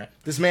you're right.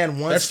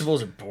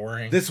 Vegetables are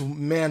boring. This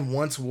man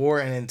once wore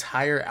an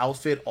entire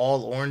outfit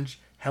all orange,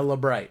 hella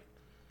bright.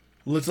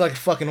 Looks like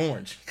fucking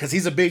orange because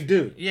he's a big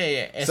dude. Yeah.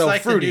 It's so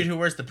like fruity. The dude who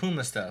wears the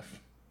Puma stuff.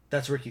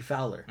 That's Ricky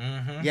Fowler.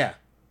 Mm-hmm. Yeah,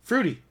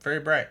 fruity. Very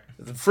bright.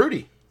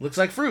 Fruity. Looks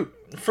like fruit.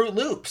 Fruit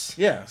Loops.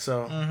 Yeah.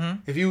 So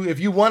if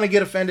you want to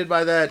get offended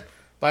by that,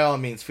 by all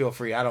means, feel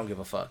free. I don't give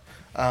a fuck.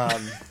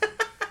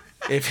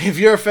 If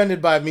you're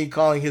offended by me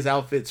calling his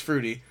outfits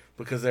fruity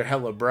because they're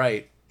hella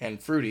bright and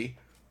fruity,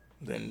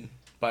 then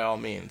by all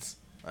means,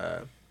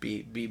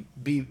 be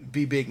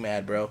big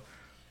mad, bro.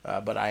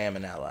 But I am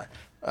an ally.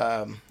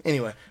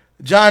 Anyway,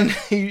 John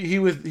he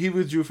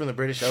withdrew from the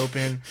British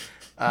Open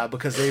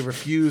because they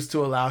refused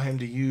to allow him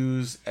to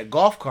use a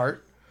golf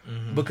cart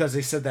because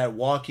they said that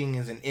walking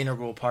is an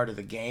integral part of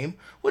the game,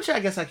 which I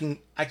guess I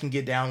can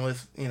get down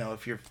with.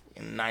 If you're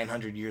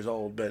 900 years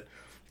old, but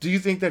do you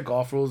think that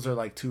golf rules are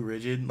like too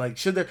rigid? Like,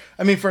 should there?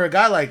 For a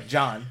guy like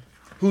John,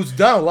 who's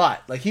done a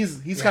lot, like he's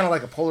kind of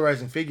like a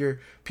polarizing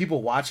figure.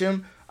 People watch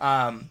him.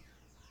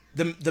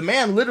 The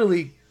man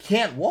literally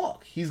can't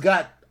walk. He's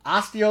got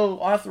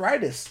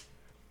osteoarthritis,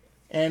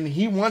 and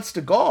he wants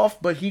to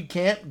golf, but he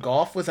can't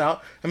golf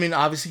without.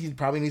 Obviously, he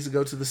probably needs to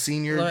go to the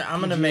senior. I'm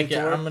gonna make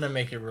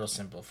it real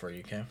simple for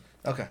you, okay?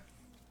 Okay.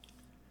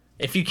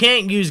 If you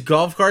can't use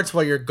golf carts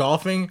while you're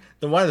golfing,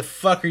 then why the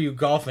fuck are you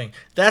golfing?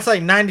 That's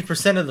like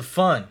 90% of the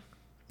fun.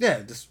 Yeah,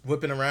 just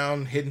whipping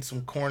around, hitting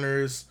some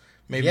corners,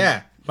 maybe.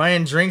 Yeah,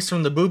 buying drinks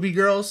from the booby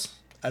girls.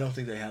 I don't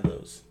think they have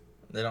those.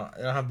 They don't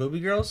have booby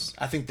girls?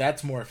 I think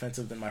that's more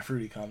offensive than my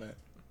fruity comment.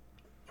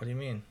 What do you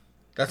mean?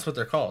 That's what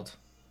they're called.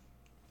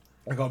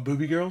 They're called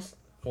booby girls?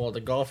 Well,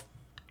 the golf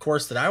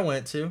course that I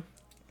went to,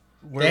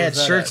 they had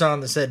shirts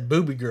on that said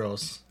booby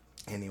girls.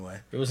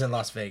 Anyway. It was in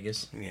Las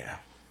Vegas. Yeah.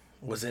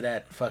 Was it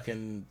at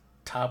fucking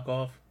Top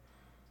Golf?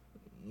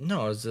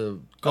 No, it was a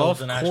golf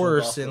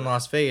course in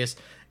Las Vegas,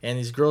 and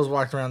these girls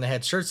walked around, they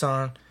had shirts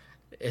on,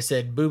 it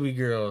said booby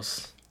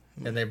girls,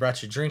 and they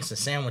brought you drinks and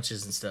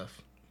sandwiches and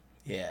stuff.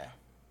 Yeah.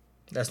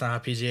 That's not how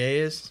PGA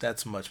is?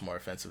 That's much more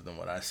offensive than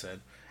what I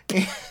said.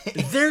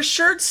 Their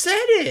shirt said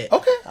it.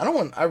 Okay.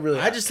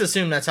 I just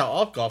assumed that's how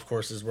all golf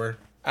courses were.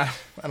 I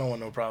don't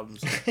want no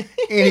problems.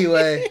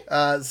 Anyway,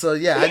 so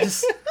yeah,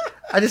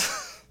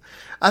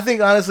 I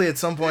think honestly at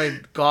some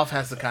point golf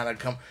has to kind of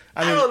come.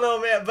 I don't know,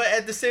 man, but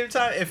at the same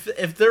time,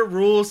 if their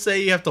rules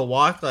say you have to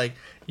walk, like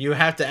you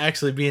have to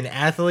actually be an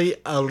athlete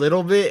a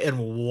little bit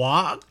and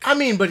walk. I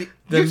mean, but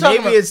then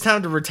maybe it's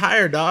time to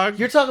retire, dog.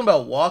 You're talking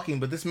about walking,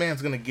 but this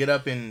man's gonna get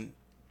up and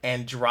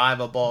drive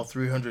a ball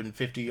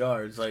 350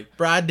 yards. Like,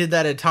 bro, I did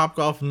that at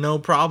Topgolf, no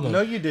problem.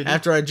 No, you didn't.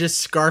 After I just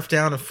scarfed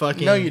down a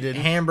fucking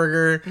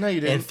hamburger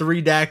and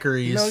 3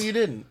 daiquiris. No, you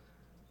didn't.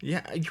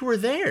 Yeah, you were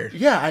there.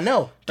 Yeah, I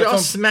know. Dude, I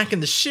was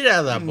smacking the shit out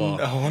of that ball.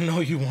 No,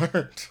 you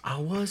weren't. I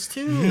was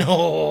too.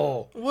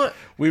 No. What?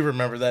 We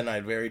remember that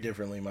night very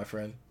differently, my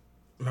friend.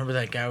 Remember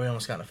that guy we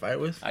almost got in a fight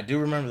with? I do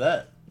remember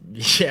that.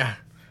 Yeah.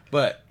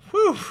 But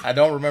I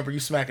don't remember you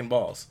smacking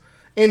balls.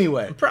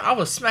 Anyway. Bro, I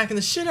was smacking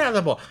the shit out of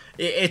the ball.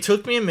 It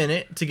took me a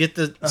minute to get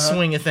the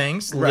swing of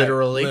things,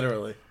 literally.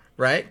 Literally.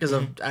 Right? Because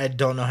I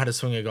don't know how to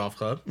swing a golf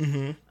club.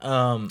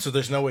 Mm-hmm. So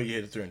there's no way you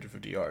hit it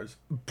 350 yards.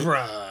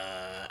 Bruh.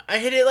 I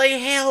hit it like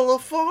hella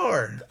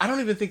far. I don't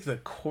even think the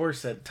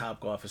course at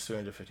Topgolf is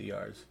 350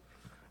 yards.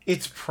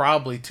 It's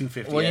probably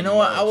 250. Well, you know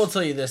what? I will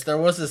tell you this. There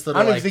was this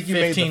little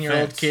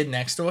 15-year-old kid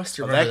next to us.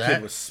 Do you remember that? That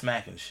kid was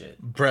smacking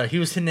shit. Bruh, he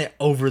was hitting it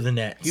over the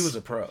nets. He was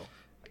a pro.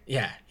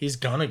 Yeah, he's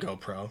gonna go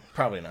pro.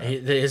 Probably not.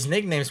 His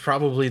nickname's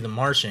probably the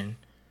Martian.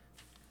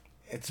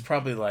 It's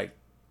probably like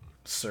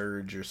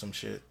Surge or some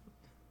shit.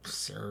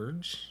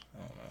 Surge? I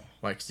don't know.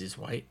 Why, 'cause he's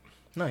white?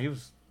 No, he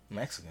was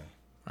Mexican.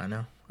 I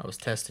know. I was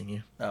testing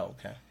you. Oh,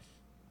 okay.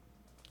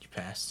 You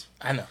passed.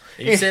 I know.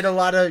 You've said a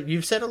lot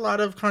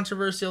of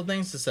controversial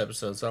things this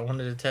episode, so I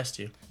wanted to test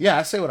you. Yeah,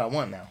 I say what I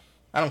want now.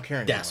 I don't care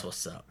anymore. That's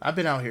what's up. I've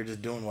been out here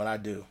just doing what I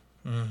do.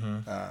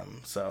 Mm-hmm.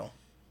 So,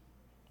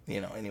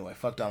 anyway,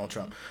 fuck Donald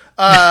Trump.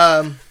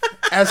 As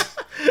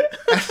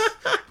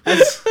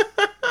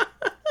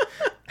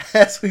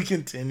we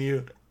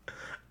continue,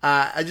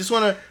 I just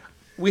want to.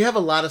 We have a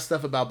lot of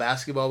stuff about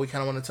basketball we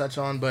kind of want to touch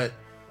on, but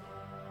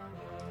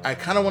I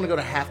kind of want to go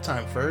to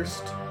halftime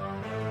first.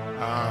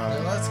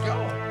 Let's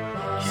go.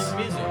 Cue the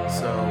music.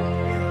 So.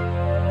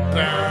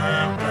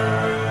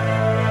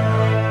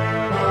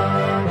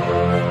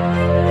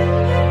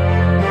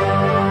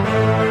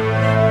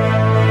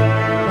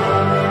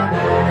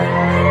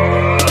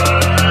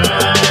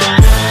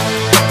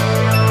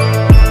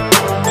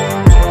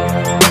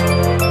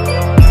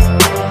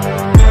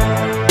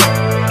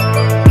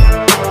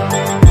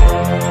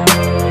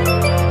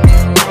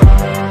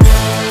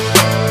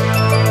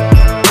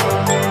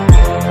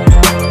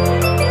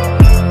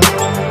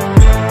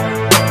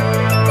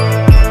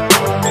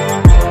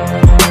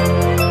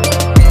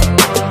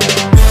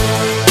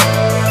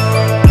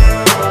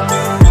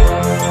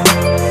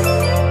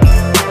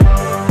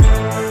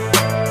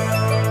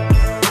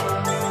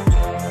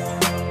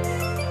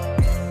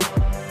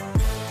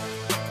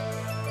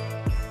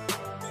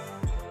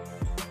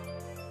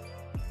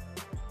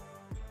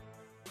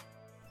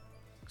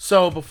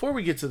 So before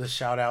we get to the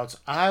shout-outs,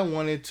 I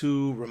wanted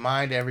to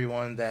remind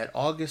everyone that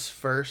August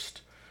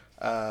 1st,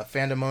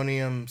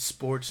 Fandemonium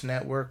Sports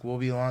Network will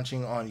be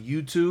launching on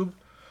YouTube.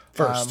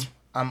 First.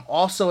 I'm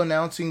also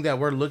announcing that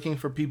we're looking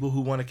for people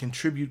who want to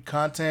contribute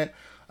content.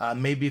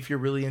 Maybe if you're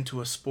really into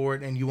a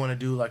sport and you want to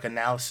do like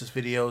analysis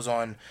videos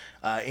on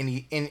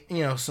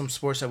some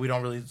sports that we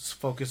don't really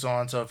focus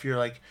on. So if you're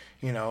like,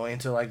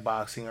 into like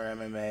boxing or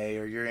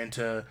MMA, or you're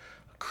into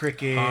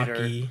cricket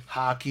or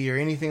hockey or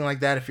anything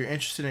like that, if you're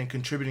interested in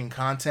contributing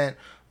content,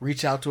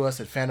 reach out to us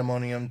at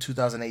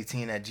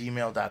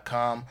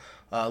fandemonium2018@gmail.com.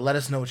 Let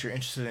us know what you're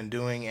interested in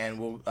doing, and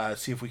we'll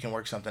see if we can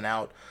work something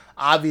out.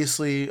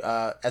 Obviously,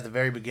 at the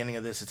very beginning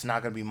of this, it's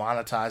not going to be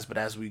monetized, but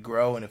as we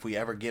grow and if we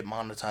ever get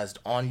monetized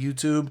on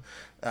YouTube,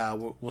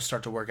 we'll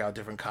start to work out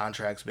different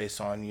contracts based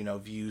on,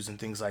 views and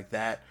things like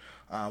that.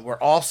 We're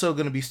also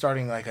going to be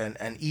starting like an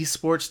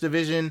esports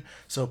division,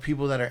 so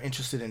people that are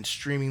interested in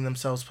streaming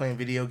themselves playing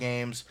video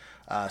games,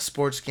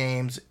 sports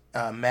games,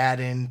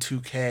 Madden,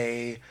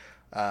 2K,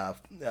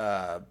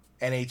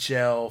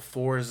 NHL,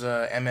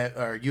 Forza,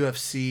 or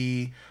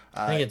UFC.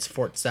 I think it's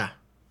Forza.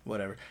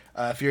 Whatever.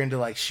 If you're into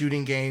like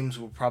shooting games,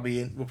 we'll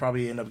probably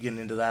end up getting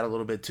into that a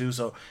little bit too.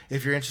 So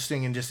if you're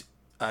interested in just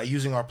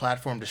using our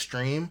platform to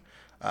stream,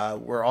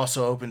 we're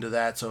also open to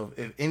that. So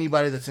if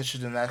anybody that's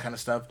interested in that kind of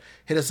stuff,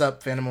 hit us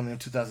up,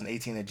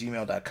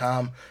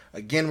 fandemonium2018@gmail.com.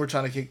 Again,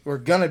 we're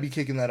gonna be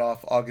kicking that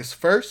off August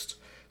 1st.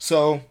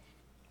 So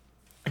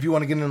if you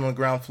want to get in on the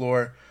ground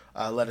floor,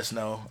 let us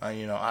know.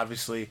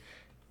 Obviously,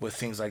 with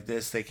things like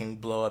this, they can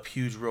blow up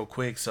huge real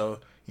quick. So,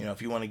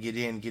 if you want to get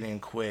in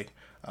quick.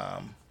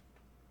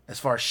 As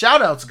far as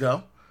shout-outs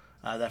go,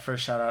 that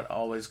first shout-out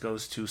always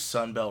goes to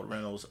Sunbelt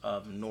Rentals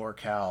of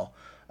NorCal.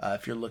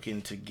 If you're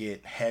looking to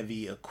get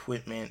heavy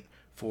equipment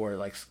for,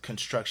 like,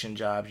 construction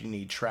jobs, you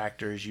need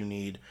tractors, you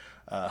need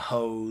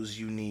hose,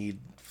 you need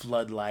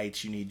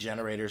floodlights, you need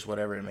generators,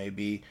 whatever it may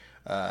be.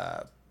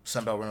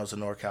 Sunbelt Rentals of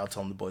NorCal,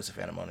 tell them the boys of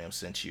Fandemonium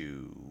sent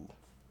you.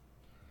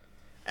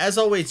 As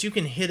always, you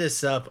can hit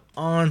us up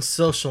on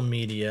social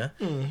media.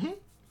 Mm-hmm.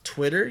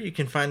 Twitter, you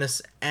can find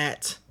us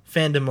at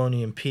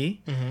FandemoniumP.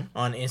 Mm-hmm.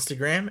 On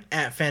Instagram,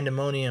 at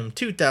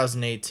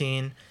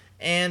Fandemonium2018.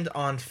 And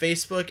on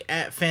Facebook,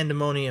 at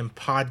Fandemonium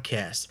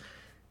Podcast.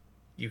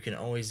 You can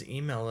always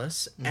email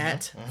us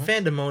at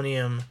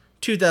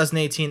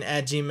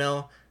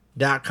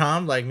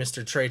Fandemonium2018@gmail.com. Like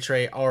Mr.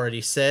 Trey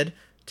already said.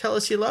 Tell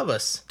us you love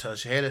us. Tell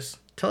us you hate us.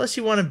 Tell us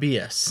you want to be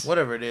us.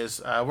 Whatever it is,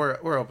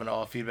 we're open to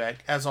all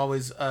feedback. As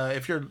always,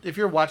 if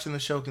you're watching the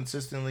show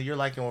consistently, you're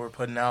liking what we're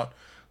putting out,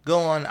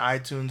 go on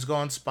iTunes, go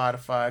on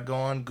Spotify, go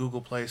on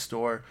Google Play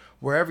Store,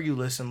 wherever you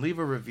listen, leave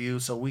a review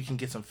so we can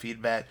get some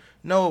feedback.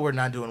 Know what we're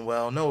not doing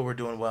well, know what we're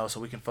doing well,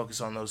 so we can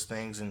focus on those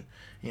things and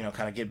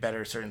kind of get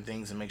better at certain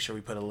things and make sure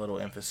we put a little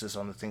emphasis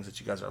on the things that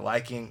you guys are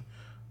liking.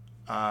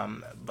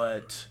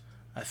 But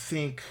I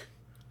think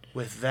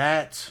with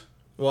that,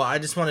 well, I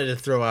just wanted to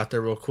throw out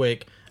there real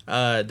quick.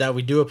 That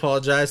we do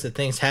apologize that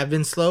things have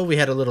been slow. We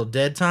had a little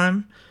dead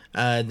time.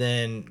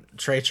 Then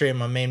Trey,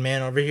 my main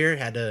man over here,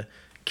 had to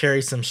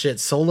carry some shit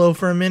solo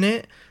for a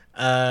minute.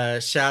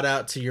 Shout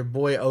out to your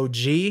boy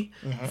OG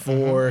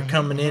for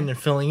coming in and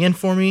filling in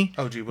for me.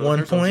 OG Willikers,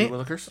 one point,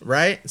 OG Willikers.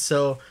 Right?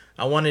 So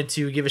I wanted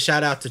to give a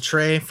shout out to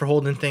Trey for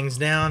holding things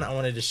down. I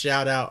wanted to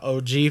shout out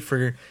OG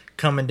for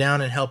coming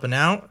down and helping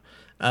out.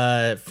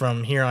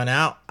 From here on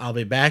out, I'll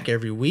be back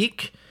every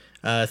week.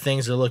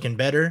 Things are looking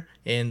better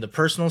in the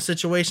personal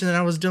situation that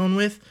I was dealing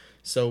with.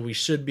 So we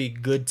should be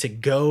good to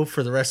go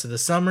for the rest of the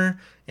summer.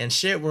 And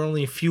shit, we're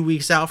only a few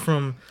weeks out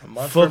from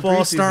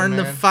football starting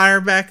to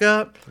fire back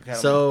up.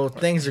 So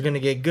things are going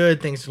to get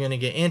good. Things are going to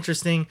get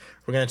interesting.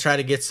 We're going to try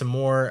to get some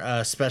more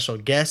special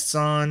guests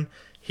on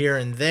here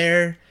and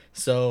there.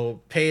 So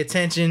pay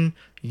attention.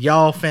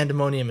 Y'all,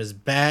 Fandemonium is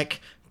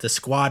back. The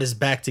squad is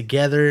back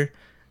together.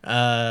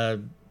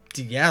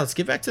 Yeah, let's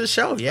get back to the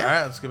show. Yeah. All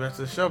right, let's get back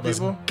to the show,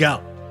 people. Let's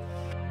go.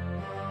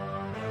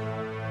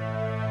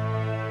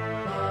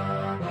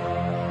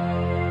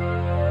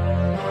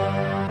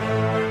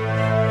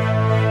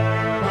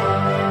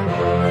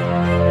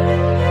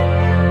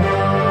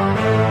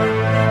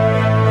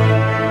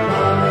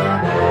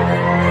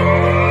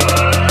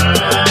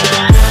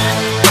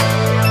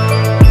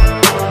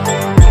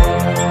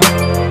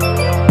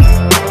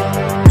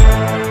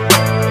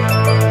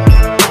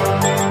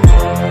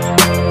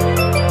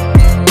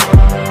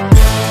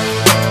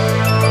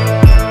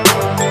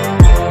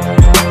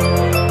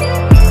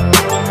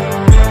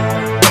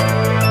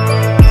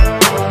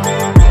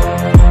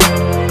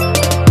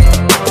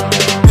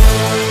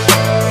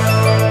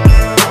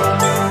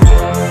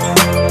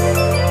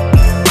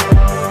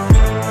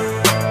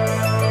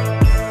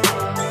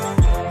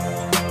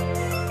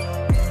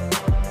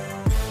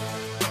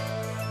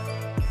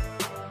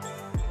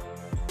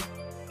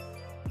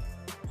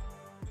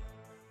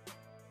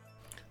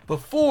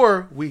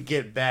 Before we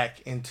get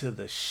back into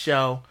the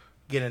show,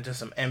 get into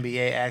some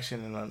NBA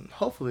action and then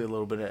hopefully a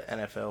little bit of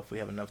NFL if we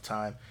have enough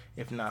time.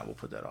 If not, we'll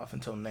put that off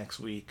until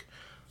next week.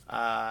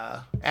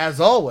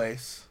 As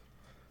always,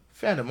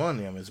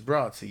 Fandemonium is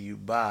brought to you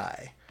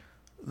by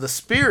the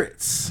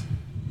Spirits.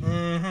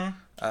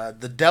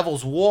 The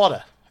Devil's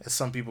Water, as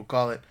some people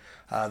call it.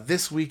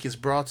 This week is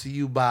brought to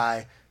you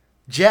by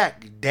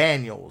Jack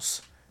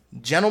Daniels,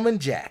 Gentleman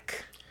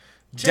Jack.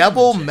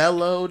 Double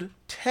mellowed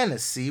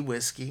Tennessee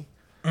whiskey.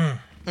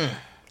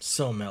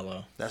 So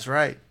mellow. That's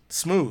right.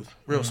 Smooth.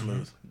 Real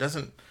smooth.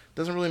 Doesn't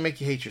really make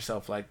you hate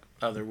yourself like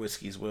other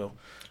whiskeys will.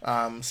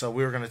 So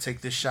we're going to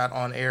take this shot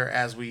on air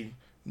as we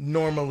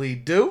normally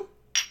do.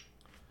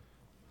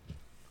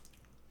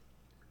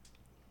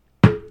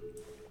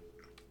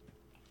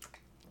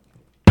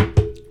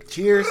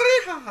 Cheers.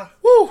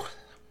 Woo.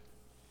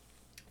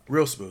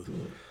 Real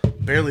smooth.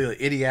 Barely an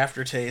itty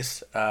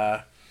aftertaste.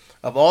 Of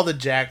all the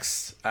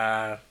Jacks,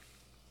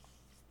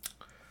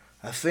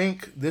 I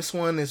think this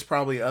one is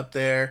probably up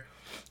there.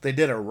 They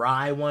did a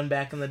rye one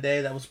back in the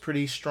day that was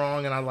pretty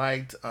strong and I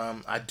liked.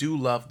 I do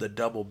love the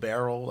double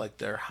barrel, like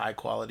their high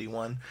quality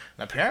one.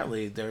 And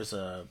apparently there's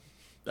a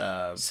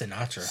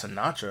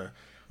Sinatra,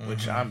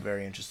 which I'm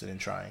very interested in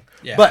trying.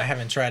 Yeah, but I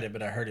haven't tried it,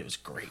 but I heard it was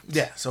great.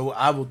 Yeah, so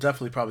I will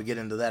definitely probably get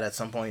into that at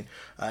some point.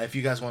 If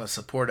you guys want to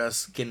support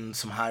us getting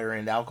some higher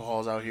end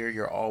alcohols out here,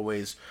 you're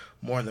always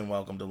more than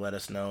welcome to let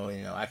us know.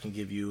 I can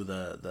give you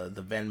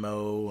the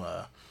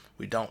Venmo.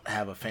 We don't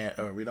have a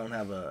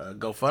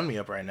GoFundMe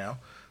up right now,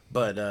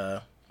 but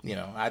I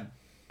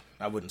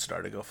wouldn't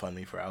start a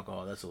GoFundMe for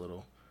alcohol. That's a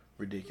little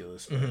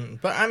ridiculous.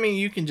 But I mean,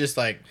 you can just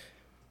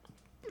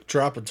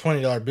Drop a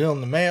 $20 bill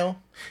in the mail.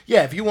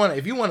 Yeah, if you want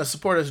to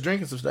support us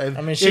drinking some stuff.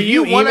 I mean, if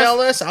you email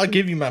us, I'll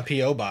give you my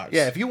P.O. box.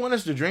 Yeah, if you want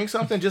us to drink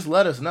something, just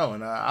let us know,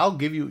 and I'll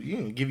give you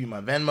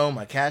my Venmo,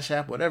 my Cash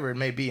App, whatever it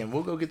may be, and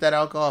we'll go get that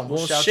alcohol and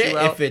we'll shout you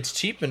out. If it's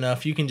cheap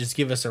enough, you can just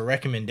give us a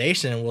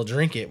recommendation and we'll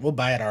drink it. We'll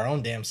buy it our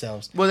own damn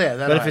selves. Well, yeah,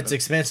 but if it's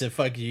expensive,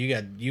 fuck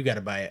you. You got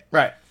to buy it.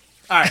 Right.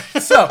 All right.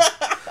 So,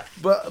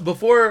 but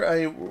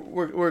before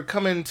we're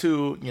coming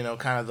to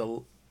kind of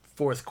the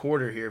fourth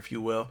quarter here, if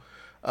you will,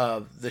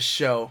 of the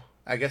show.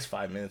 I guess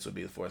 5 minutes would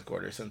be the fourth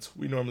quarter since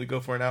we normally go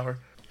for an hour.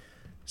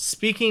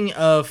 Speaking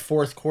of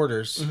fourth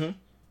quarters,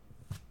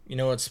 you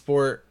know what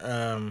sport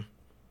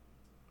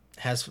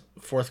has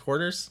fourth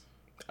quarters?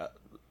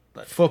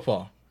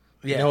 Football.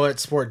 Yeah. You know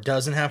what sport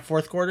doesn't have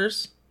fourth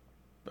quarters?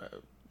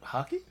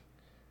 Hockey?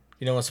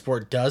 You know what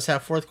sport does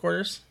have fourth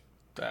quarters?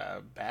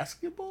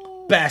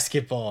 Basketball?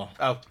 Basketball.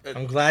 Oh,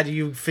 I'm glad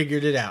you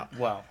figured it out.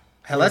 Wow.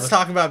 Let's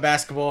talk about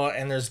basketball,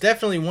 and there's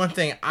definitely one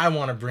thing I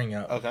want to bring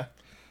up. Okay.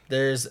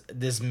 There's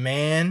this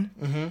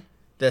man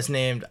that's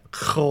named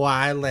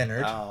Kawhi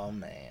Leonard. Oh,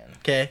 man.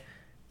 Okay.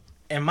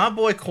 And my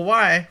boy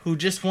Kawhi, who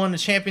just won the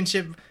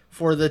championship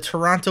for the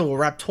Toronto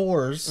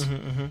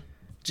Raptors,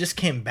 just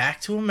came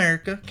back to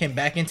America, came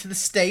back into the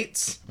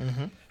States,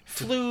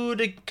 flew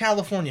to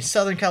California,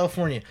 Southern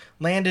California,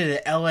 landed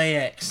at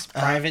LAX,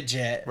 private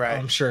jet, right.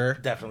 I'm sure.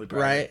 Definitely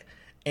private. Right?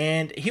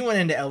 And he went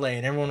into LA,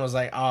 and everyone was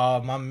like,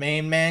 oh, my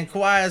main man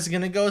Kawhi is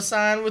going to go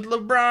sign with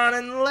LeBron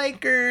and the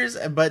Lakers.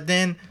 But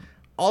then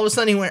all of a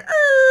sudden he went,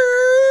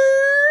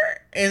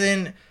 and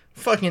then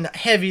fucking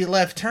heavy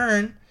left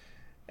turn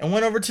and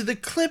went over to the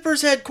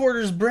Clippers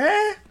headquarters,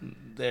 bruh.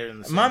 They're in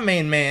the same, my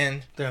main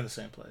man. They're in the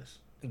same place.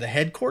 The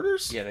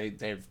headquarters? Yeah,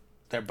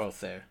 they're both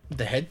there.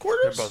 The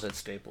headquarters? They're both at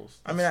Staples.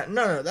 I mean,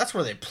 no, that's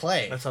where they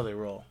play. That's how they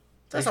roll.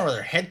 That's not where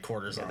their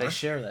headquarters are. They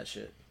share that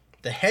shit.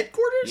 The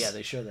headquarters? Yeah,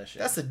 they share that shit.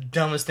 That's the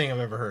dumbest thing I've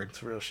ever heard.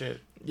 It's real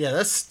shit. Yeah,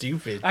 that's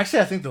stupid. Actually,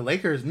 I think the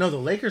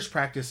Lakers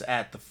practice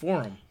at the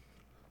Forum.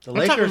 I'm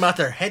talking about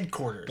their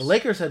headquarters. The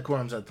Lakers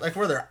headquarters at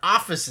where their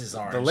offices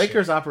are. The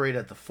Lakers operate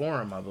at the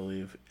Forum, I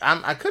believe.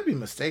 I could be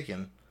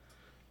mistaken,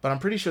 but I'm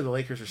pretty sure the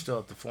Lakers are still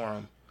at the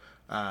Forum.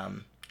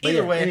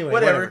 Either way,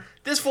 whatever.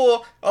 This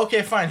fool,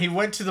 okay, fine. He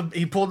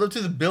pulled up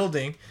to the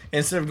building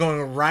instead of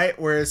going right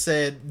where it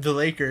said the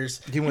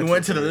Lakers. He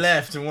went to the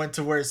left and went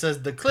to where it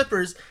says the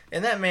Clippers,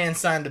 and that man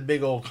signed a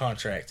big old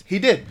contract. He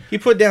did. He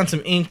put down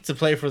some ink to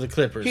play for the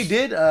Clippers. He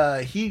did.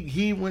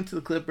 He went to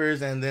the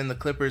Clippers, and then the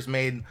Clippers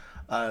made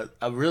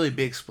a really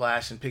big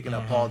splash in picking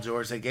up Paul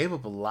George. They gave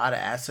up a lot of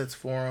assets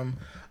for him,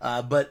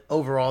 but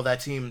overall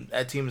that team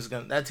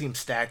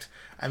stacked.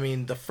 I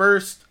mean,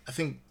 I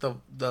think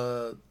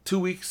the 2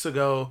 weeks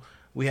ago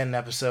we had an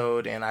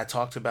episode and I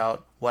talked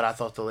about what I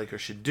thought the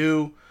Lakers should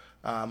do,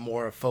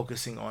 more of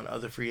focusing on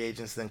other free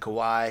agents than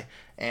Kawhi.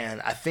 And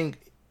I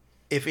think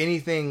if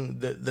anything,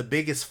 the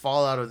biggest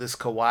fallout of this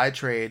Kawhi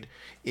trade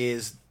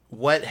is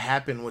what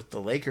happened with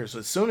the Lakers.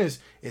 As soon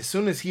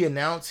as he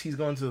announced he's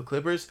going to the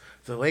Clippers,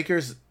 the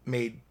Lakers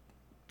made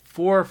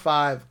 4 or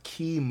 5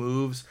 key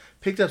moves,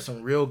 picked up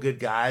some real good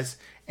guys,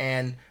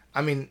 and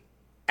I mean,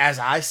 as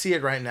I see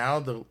it right now,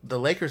 the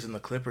Lakers and the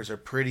Clippers are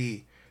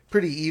pretty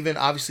even.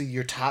 Obviously,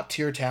 your top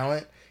tier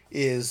talent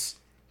is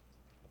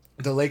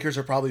the Lakers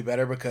are probably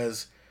better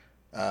because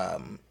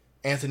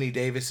Anthony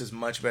Davis is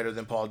much better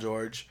than Paul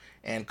George,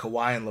 and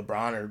Kawhi and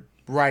LeBron are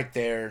right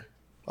there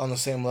on the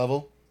same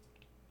level.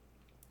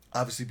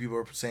 Obviously, people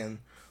are saying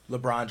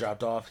LeBron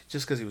dropped off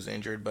just because he was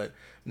injured, but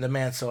the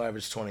man still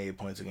averaged 28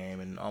 points a game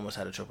and almost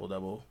had a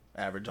triple-double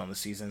average on the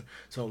season.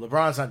 So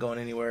LeBron's not going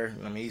anywhere.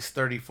 I mean, he's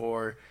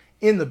 34,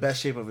 in the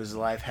best shape of his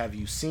life. Have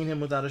you seen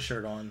him without a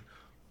shirt on?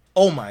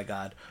 Oh, my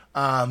God.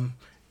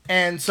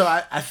 And so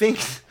I think,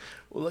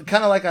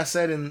 kind of like I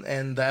said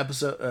in the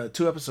episode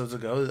 2 episodes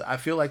ago, I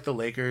feel like the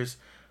Lakers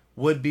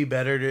would be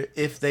better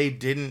if they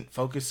didn't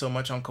focus so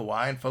much on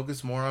Kawhi and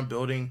focus more on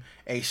building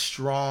a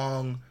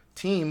strong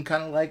team,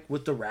 kind of like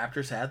what the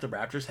Raptors had. The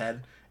Raptors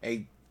had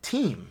a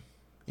team.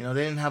 You know,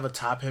 they didn't have a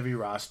top-heavy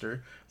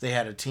roster. They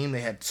had a team.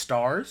 They had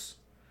stars.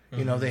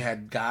 You know, they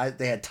had guys.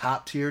 They had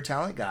top-tier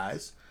talent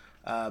guys.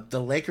 The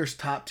Lakers'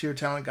 top-tier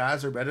talent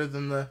guys are better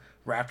than the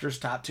Raptors'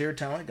 top-tier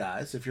talent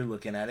guys, if you're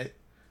looking at it,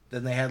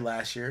 than they had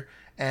last year.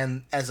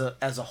 And as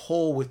a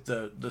whole, with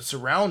the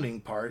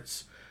surrounding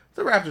parts,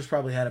 the Raptors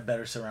probably had a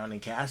better surrounding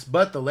cast.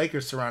 But the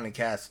Lakers' surrounding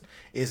cast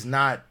is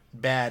not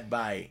bad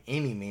by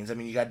any means. I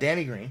mean, you got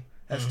Danny Green.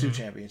 That's 2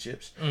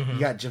 championships. You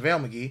got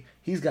JaVale McGee.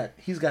 He's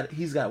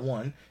got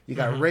 1. You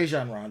got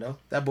Rajon Rondo.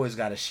 That boy's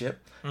got a ship.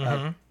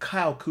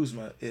 Kyle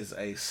Kuzma is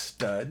a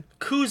stud.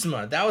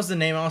 Kuzma, that was the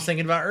name I was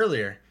thinking about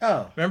earlier.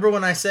 Oh, remember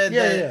when I said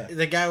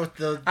the guy with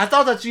the? I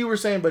thought that you were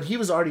saying, but he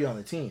was already on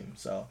the team,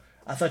 so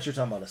I thought you were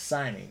talking about a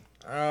signing.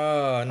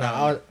 Oh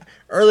no!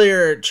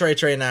 Earlier,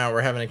 Trey and I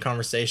were having a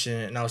conversation,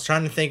 and I was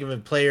trying to think of a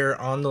player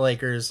on the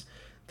Lakers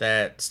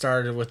that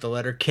started with the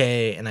letter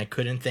K, and I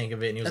couldn't think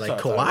of it. And he was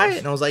like, Kawhi?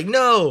 And I was like,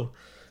 no.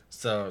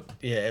 So,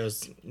 yeah, it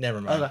was,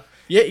 never mind. Okay.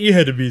 Yeah, you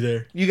had to be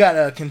there. You got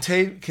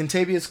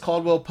Kentavious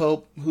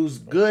Caldwell-Pope, who's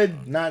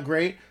good, not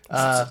great.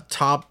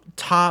 Top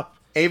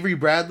Avery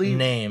Bradley.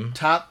 Name.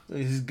 Top.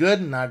 He's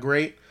good, not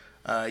great.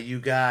 You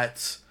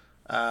got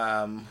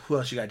who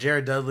else? You got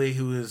Jared Dudley,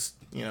 who is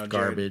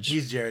garbage.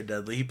 He's Jared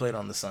Dudley. He played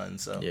on the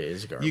Suns, so yeah,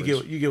 he's garbage. You get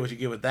what you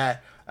get with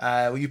that.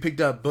 You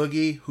picked up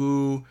Boogie,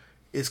 who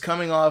is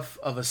coming off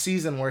of a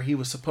season where he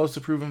was supposed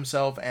to prove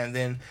himself, and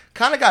then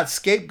kind of got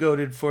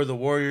scapegoated for the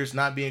Warriors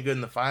not being good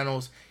in the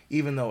finals,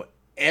 even though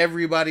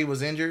everybody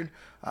was injured.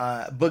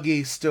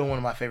 Boogie's still one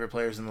of my favorite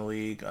players in the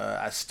league.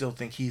 I still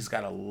think he's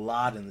got a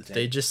lot in the tank.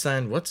 They just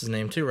signed what's his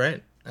name too,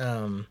 right?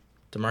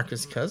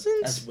 DeMarcus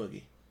Cousins. That's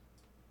Boogie.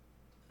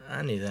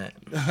 I knew that.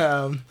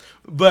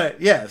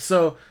 But yeah,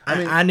 so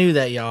I knew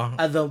that, y'all.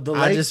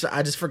 I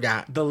just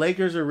forgot. The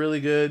Lakers are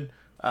really good.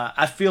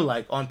 I feel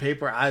like on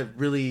paper, I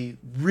really,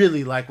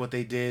 really like what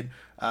they did.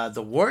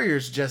 The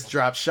Warriors just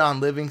dropped Sean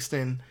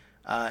Livingston,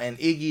 and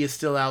Iggy is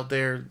still out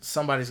there.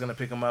 Somebody's gonna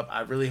pick him up.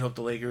 I really hope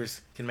the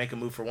Lakers can make a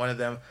move for one of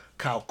them.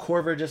 Kyle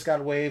Korver just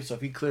got waived, so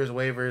if he clears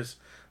waivers,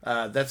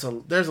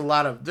 there's a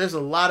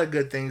lot of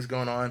good things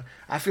going on.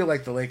 I feel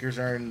like the Lakers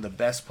are in the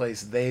best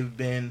place they've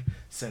been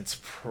since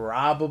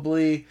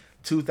probably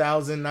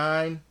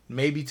 2009,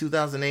 maybe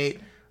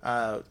 2008.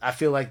 I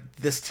feel like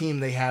this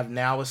team they have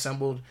now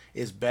assembled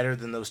is better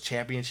than those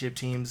championship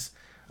teams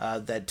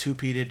that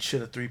two-peated, should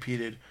have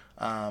three-peated.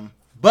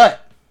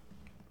 But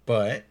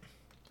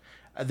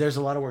there's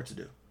a lot of work to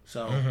do.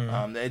 So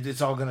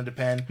it's all going to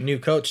depend. New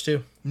coach,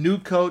 too. New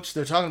coach.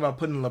 They're talking about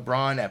putting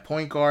LeBron at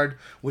point guard,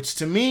 which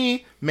to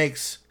me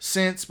makes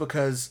sense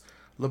because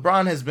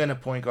LeBron has been a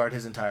point guard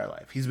his entire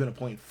life. He's been a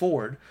point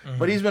forward,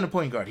 but he's been a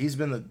point guard. He's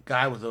been the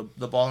guy with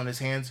the ball in his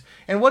hands.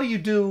 And what do you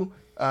do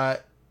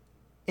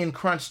in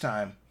crunch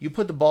time? You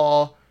put the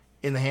ball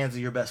in the hands of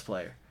your best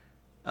player.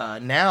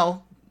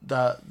 Now,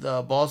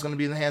 the ball's going to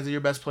be in the hands of your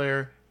best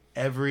player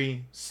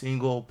every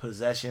single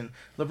possession.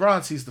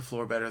 LeBron sees the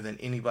floor better than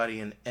anybody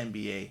in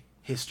NBA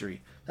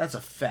history. That's a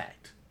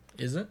fact.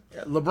 Is it?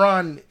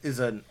 LeBron is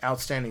an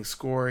outstanding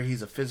scorer.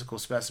 He's a physical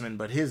specimen,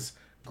 but his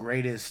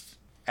greatest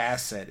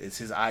asset is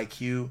his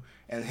IQ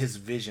and his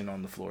vision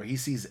on the floor. He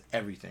sees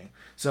everything.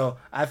 So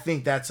I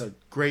think that's a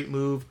great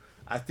move.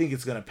 I think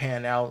it's going to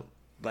pan out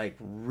like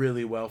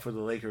really well for the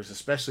Lakers,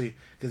 especially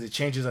because it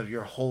changes up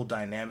your whole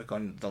dynamic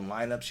on the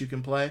lineups you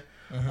can play.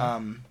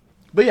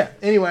 But yeah,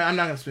 anyway, I'm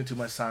not going to spend too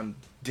much time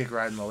dick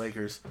riding the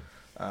Lakers,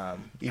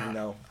 even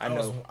though I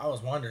know. I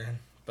was wondering,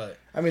 but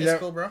I mean, it's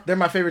cool, bro. They're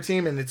my favorite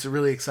team, and it's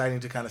really exciting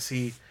to kind of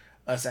see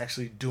us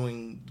actually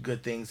doing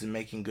good things and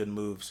making good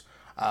moves.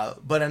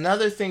 But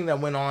another thing that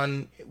went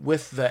on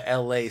with the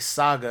LA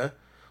saga,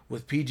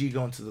 with PG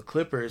going to the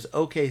Clippers,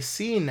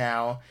 OKC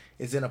now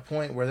is in a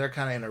point where they're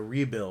kind of in a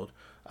rebuild.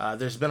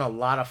 There's been a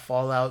lot of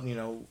fallout.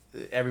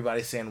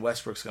 Everybody's saying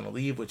Westbrook's going to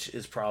leave, which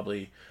is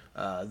probably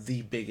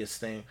the biggest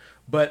thing.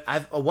 But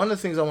one of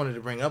the things I wanted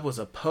to bring up was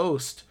a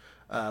post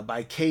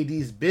by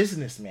KD's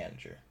business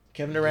manager,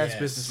 Kevin Durant's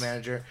business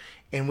manager,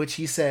 in which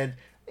he said,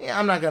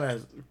 I'm not going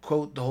to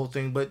quote the whole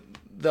thing, but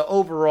the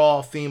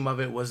overall theme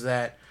of it was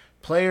that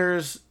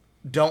players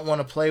don't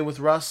want to play with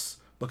Russ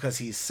because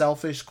he's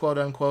selfish, quote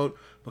unquote,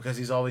 because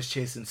he's always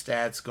chasing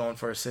stats, going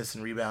for assists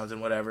and rebounds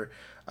and whatever.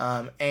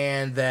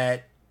 And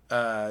that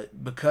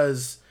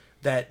because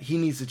that he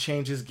needs to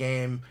change his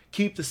game,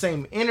 keep the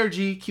same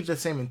energy, keep the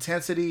same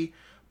intensity,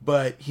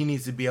 but he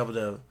needs to be able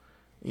to,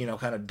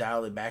 kind of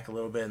dial it back a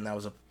little bit. And that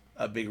was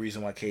a big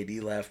reason why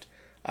KD left.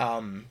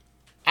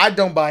 I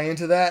don't buy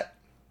into that.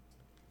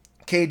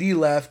 KD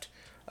left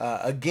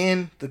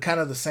again,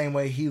 the same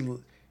way he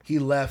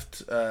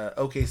left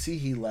OKC.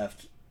 He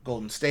left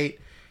Golden State.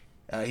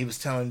 He was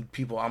telling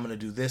people, I'm going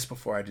to do this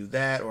before I do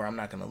that, or I'm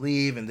not going to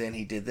leave. And then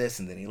he did this,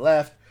 and then he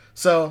left.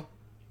 So,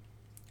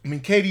 I mean,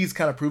 KD's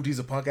kind of proved he's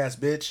a punk-ass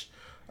bitch.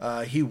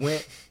 He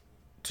went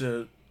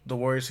to the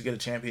Warriors to get a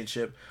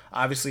championship.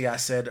 Obviously, I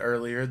said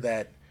earlier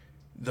that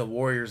the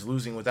Warriors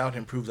losing without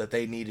him proved that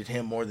they needed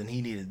him more than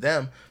he needed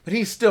them. But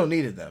he still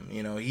needed them.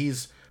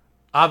 He's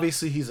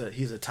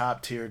a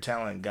top-tier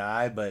talent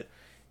guy, but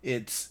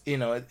it's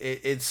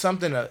it's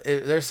something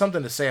there's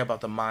something to say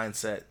about the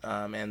mindset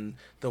and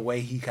the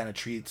way he kind of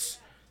treats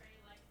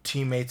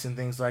teammates and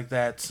things like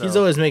that. So he's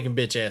always making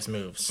bitch ass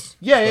moves.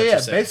 Yeah.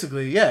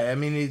 Basically, yeah. I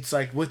mean, it's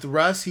like with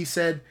Russ, he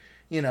said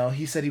he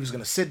was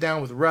gonna sit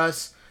down with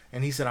Russ,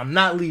 and he said, I'm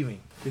not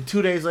leaving. Then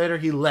 2 days later,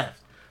 he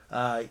left.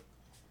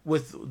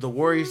 With the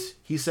Warriors,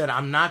 he said,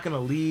 I'm not gonna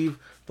leave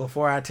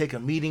before I take a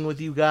meeting with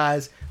you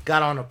guys.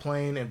 Got on a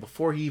plane, and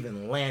before he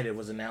even landed,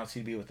 was announced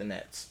he'd be with the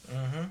Nets.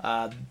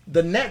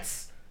 The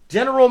Nets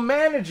general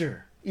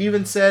manager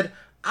even said,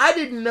 I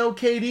didn't know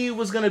KD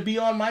was gonna be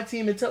on my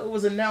team until it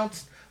was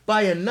announced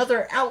by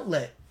another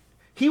outlet.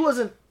 He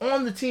wasn't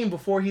on the team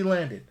before he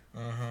landed.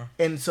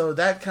 And so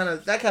that kind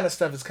of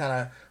stuff is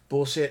kind of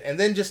bullshit. And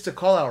then just to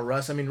call out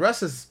Russ, I mean,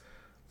 Russ is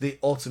the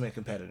ultimate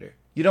competitor.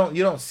 You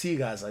don't see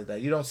guys like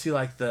that. You don't see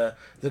like the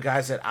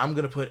guys that I'm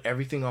gonna put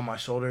everything on my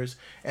shoulders.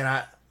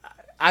 And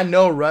I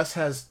know Russ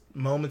has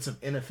moments of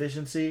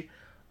inefficiency,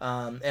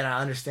 and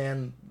I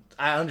understand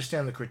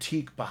the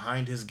critique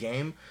behind his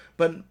game,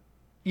 but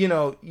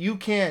you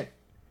can't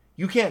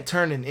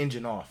turn an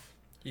engine off.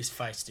 He's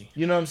feisty.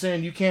 You know what I'm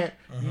saying? You can't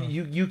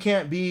you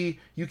can't be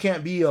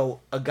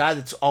a guy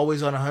that's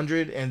always on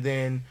 100 and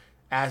then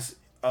that's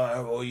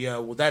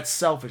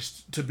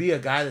selfish to be a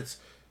guy that's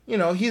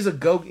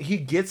he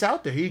gets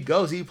out there. He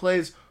goes. He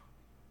plays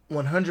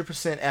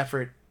 100%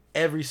 effort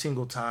every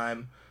single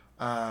time.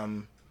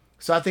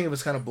 So I think it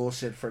was kind of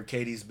bullshit for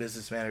KD's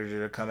business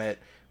manager to come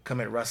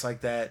at Russ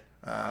like that.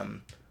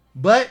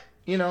 But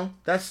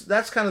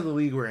that's kind of the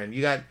league we're in.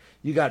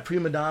 You got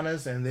prima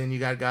donnas, and then you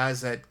got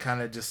guys that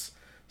kind of just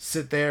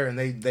sit there and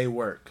they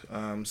work.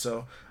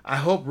 So I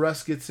hope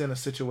Russ gets in a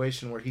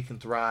situation where he can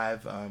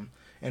thrive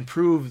and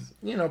prove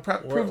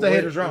the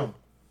haters wrong.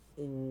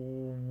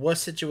 What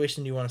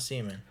situation do you want to see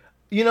him in?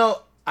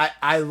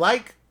 I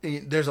like.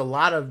 There's a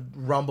lot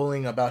of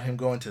rumbling about him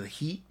going to the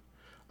Heat,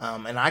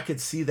 and I could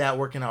see that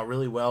working out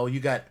really well. You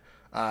got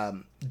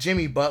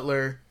Jimmy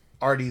Butler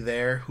already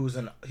there,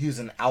 he's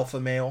an alpha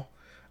male,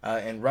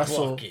 and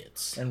Russell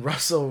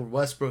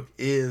Westbrook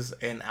is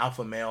an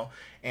alpha male.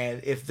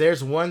 And if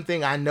there's one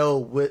thing I know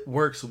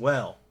works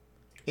well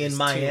in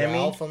Miami, two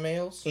alpha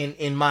males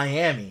in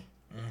Miami,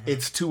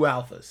 it's two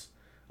alphas: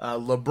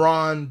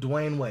 LeBron,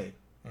 Dwayne Wade,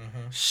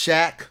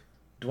 Shaq,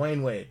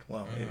 Dwayne Wade.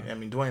 Well, I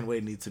mean Dwayne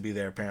Wade needs to be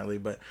there apparently,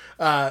 but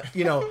that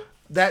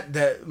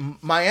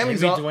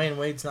Miami's maybe Dwayne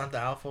Wade's not the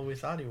alpha we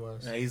thought he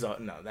was.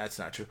 No, that's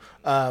not true.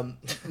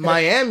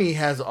 Miami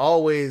has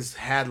always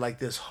had like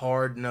this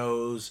hard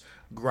nosed,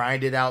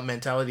 grinded out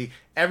mentality.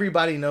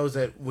 Everybody knows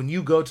that when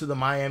you go to the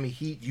Miami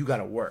Heat, you got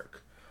to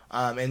work.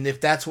 And if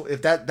that's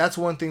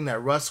one thing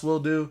that Russ will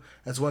do,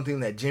 that's one thing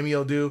that Jimmy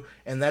will do,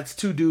 and that's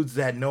two dudes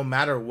that no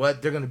matter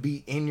what, they're gonna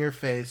be in your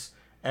face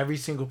every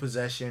single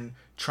possession,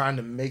 trying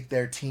to make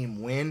their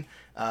team win.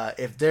 I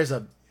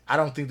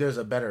don't think there's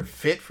a better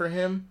fit for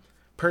him,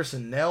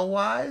 personnel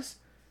wise,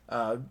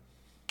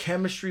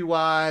 chemistry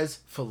wise,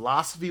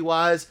 philosophy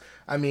wise.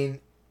 I mean,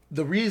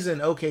 the reason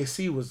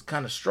OKC was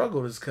kind of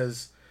struggled is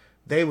because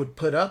they would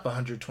put up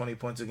 120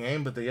 points a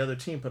game, but the other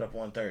team put up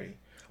 130.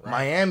 Right.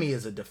 Miami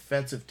is a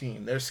defensive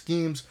team. Their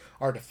schemes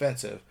are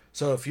defensive.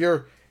 So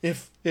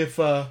if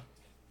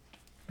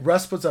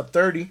Russ puts up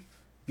 30,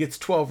 gets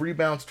 12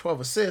 rebounds, 12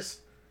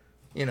 assists,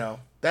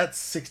 that's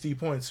 60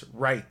 points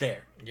right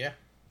there. Yeah.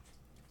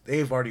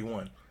 They've already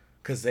won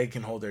because they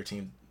can hold the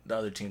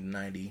other team to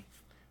 90,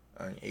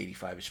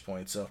 85-ish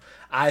points. So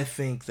I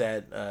think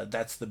that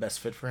that's the best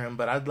fit for him.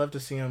 But I'd love to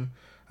see him.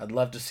 I'd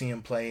love to see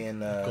him play in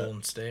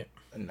Golden State.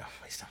 No,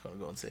 he's not going to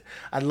Golden State.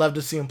 I'd love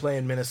to see him play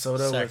in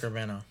Minnesota.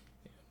 Sacramento.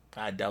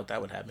 I doubt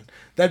that would happen.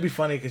 That'd be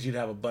funny because you'd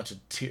have a bunch of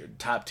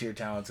top tier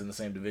talents in the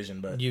same division.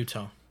 But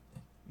Utah.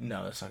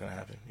 No, that's not going to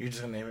happen. You're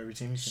just going to name every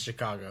team.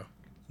 Chicago.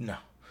 No.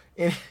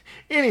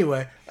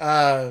 Anyway,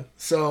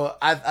 so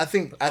I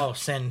think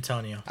San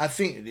Antonio. I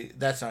think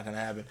that's not going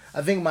to happen.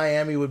 I think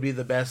Miami would be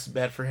the best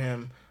bet for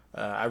him.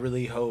 I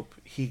really hope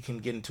he can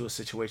get into a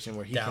situation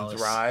where he can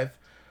thrive.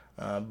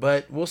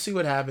 But we'll see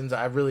what happens.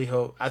 I really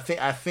hope. I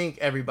think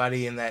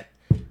everybody there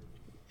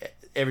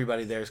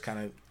is kind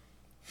of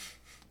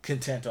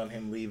content on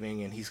him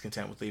leaving, and he's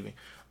content with leaving.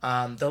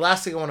 The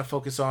last thing I want to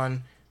focus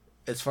on,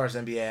 as far as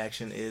NBA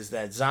action, is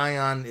that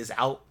Zion is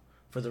out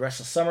for the rest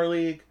of Summer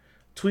League.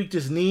 Tweaked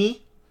his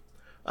knee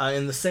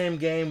in the same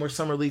game where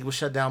Summer League was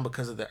shut down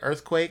because of the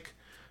earthquake.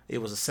 It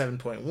was a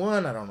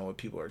 7.1. I don't know what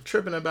people are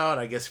tripping about.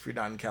 I guess if you're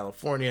not in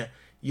California,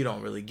 you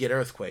don't really get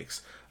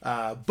earthquakes.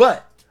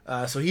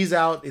 So he's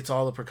out. It's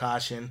all a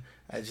precaution.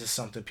 It's just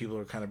something people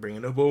are kind of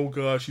bringing up. Oh,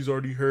 gosh, he's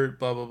already hurt,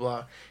 blah, blah,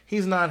 blah.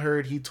 He's not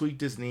hurt. He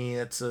tweaked his knee.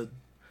 That's a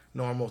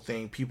normal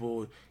thing.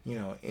 People,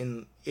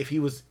 if he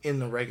was in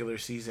the regular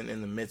season in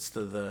the midst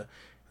of the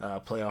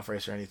playoff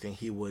race or anything,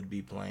 he would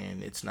be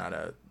playing. It's not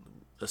a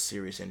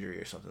serious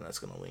injury or something that's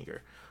going to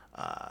linger.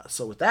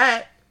 So with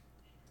that,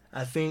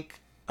 I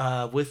think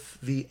with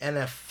the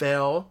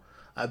NFL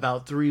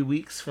about 3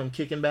 weeks from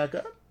kicking back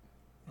up,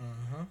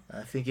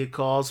 I think it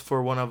calls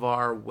for one of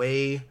our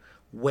way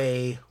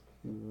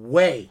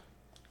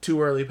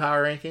too early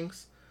power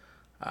rankings.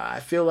 I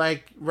feel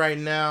like right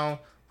now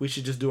we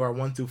should just do our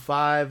 1 through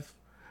 5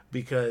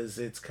 because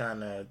it's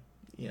kind of,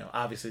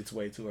 obviously it's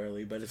way too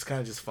early, but it's kind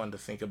of just fun to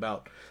think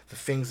about the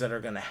things that are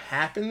going to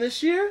happen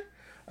this year.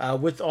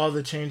 With all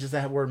the changes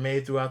that were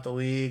made throughout the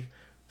league.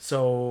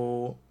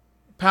 So,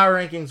 power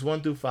rankings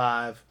 1 through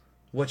 5.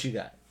 What you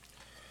got?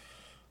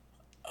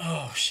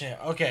 Oh, shit.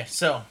 Okay,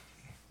 so,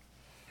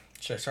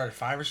 should I start at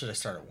 5 or should I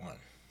start at 1?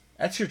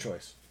 That's your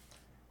choice.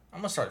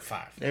 I'm going to start at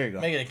 5. There you go.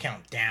 Make it a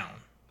count down.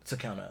 It's a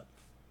count up.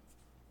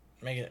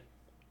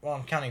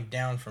 I'm counting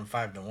down from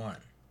 5 to 1.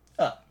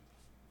 Up.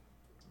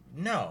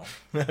 No.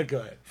 Go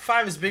ahead.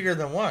 5 is bigger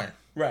than 1.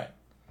 Right.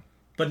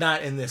 But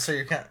not in this. So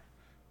you're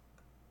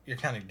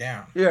counting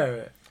down. Yeah,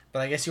 right.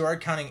 But I guess you are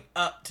counting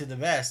up to the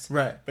best.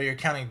 Right. But you're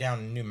counting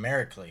down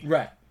numerically.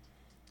 Right.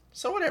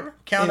 So whatever.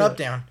 Count up,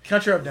 down.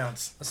 Count your up,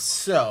 downs.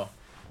 So,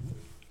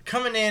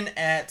 coming in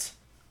at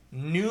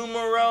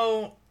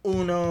numero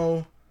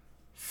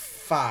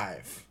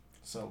 5.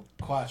 So,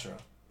 cuatro.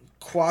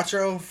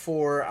 Cuatro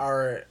for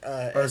our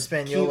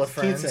Española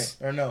friends. Quince.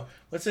 Or no.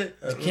 What's it?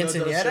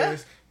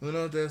 Quinceañera?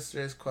 Uno, dos,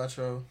 tres,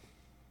 cuatro.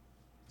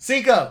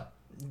 Cinco.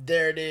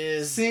 There it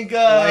is.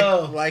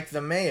 Cinco. Like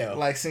the mayo.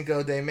 Like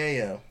Cinco de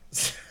Mayo.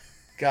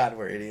 God,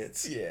 we're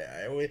idiots.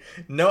 Yeah.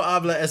 No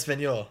habla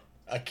español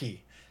aquí.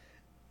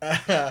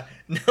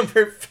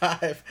 Number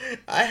 5.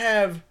 I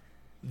have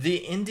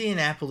the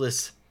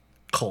Indianapolis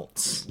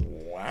Colts.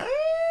 What?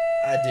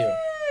 I do.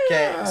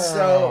 Okay,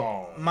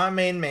 so my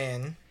main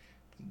man.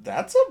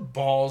 That's a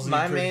ballsy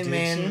My prediction.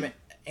 main man,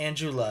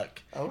 Andrew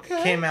Luck,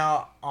 Okay. came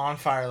out on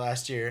fire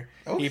last year.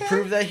 Okay. He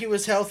proved that he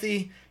was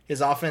healthy. His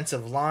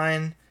offensive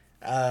line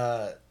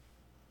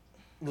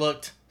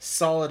looked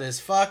solid as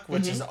fuck,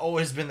 which has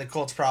always been the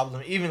Colts'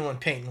 problem, even when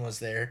Peyton was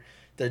there.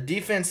 Their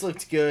defense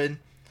looked good.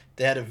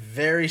 They had a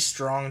very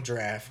strong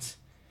draft.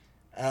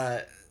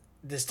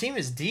 This team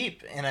is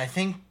deep, and I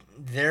think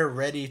they're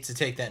ready to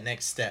take that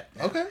next step.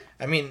 Okay.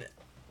 I mean,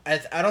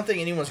 I don't think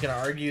anyone's going to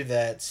argue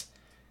that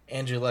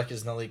Andrew Luck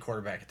is an elite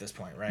quarterback at this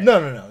point, right?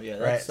 No. Yeah.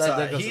 Right.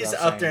 That goes He's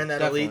without up saying. there in that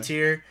Definitely. elite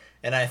tier,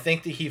 and I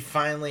think that he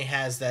finally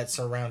has that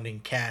surrounding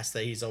cast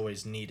that he's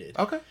always needed.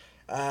 Okay.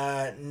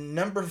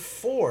 Number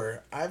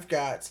 4, I've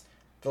got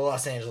the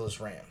Los Angeles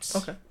Rams.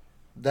 Okay.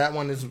 That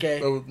one is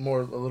Okay. a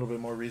little bit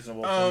more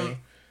reasonable for me.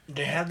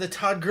 They have the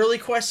Todd Gurley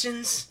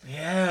questions.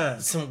 Yeah.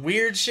 Some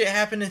weird shit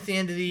happened at the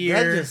end of the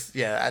year.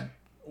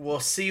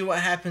 We'll see what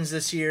happens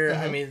this year.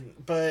 I mean,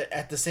 but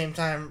at the same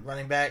time,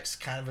 running backs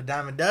kind of a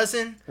dime a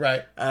dozen.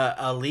 Right.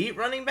 Elite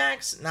running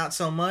backs, not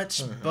so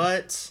much.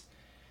 But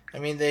I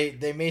mean,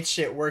 they made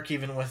shit work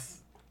even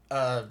with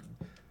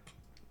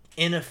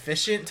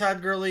inefficient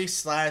Todd Gurley /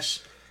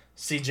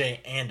 CJ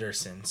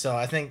Anderson. So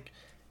I think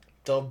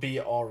they'll be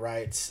all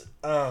right.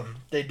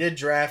 They did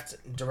draft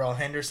Darrell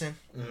Henderson,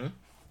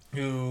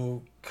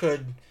 who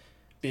could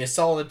be a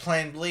solid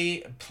plan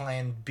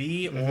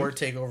B, or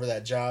take over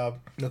that job.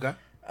 Okay.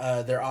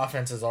 Their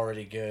offense is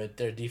already good.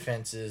 Their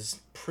defense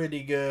is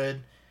pretty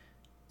good.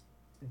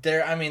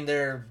 They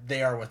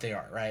are what they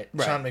are, right?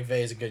 Sean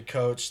McVay is a good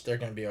coach. They're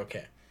going to be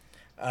okay.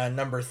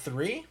 Number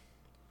 3,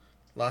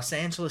 Los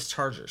Angeles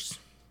Chargers.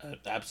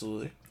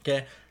 Absolutely.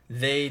 Okay.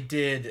 They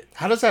did...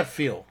 How does that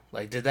feel?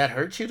 Like, did that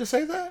hurt you to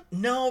say that?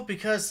 No,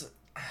 because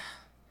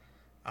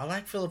I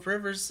like Phillip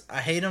Rivers.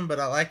 I hate him, but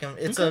I like him.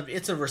 It's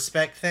a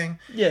respect thing.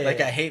 Yeah. I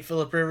hate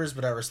Phillip Rivers,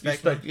 but I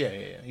respect him. Yeah.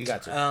 You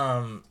got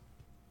to.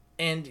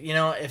 And,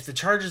 if the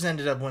Chargers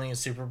ended up winning a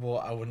Super Bowl,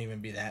 I wouldn't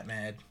even be that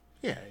mad.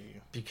 Yeah.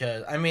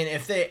 Because,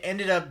 if they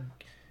ended up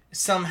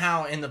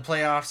somehow in the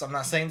playoffs, I'm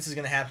not saying this is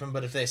going to happen,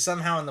 but if they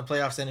somehow in the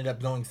playoffs ended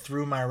up going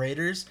through my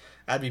Raiders,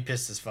 I'd be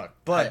pissed as fuck.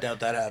 But I doubt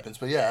that happens,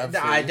 but yeah.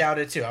 I doubt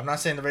it too. I'm not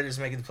saying the Raiders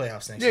are making the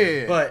playoffs next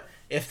year. Yeah. But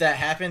if that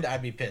happened,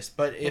 I'd be pissed.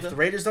 But if the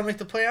Raiders don't make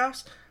the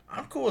playoffs,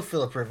 I'm cool with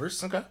Phillip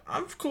Rivers. Okay.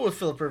 I'm cool with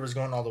Phillip Rivers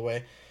going all the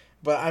way.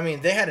 But,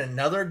 they had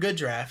another good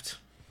draft.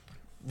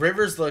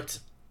 Rivers looked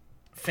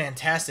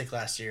fantastic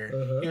last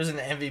year. He was in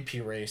the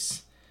MVP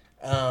race.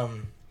 I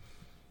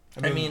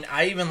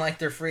even like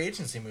their free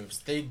agency moves.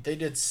 They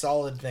did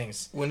solid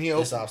things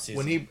this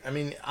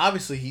offseason.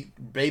 Obviously,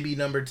 baby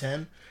number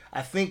 10.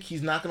 I think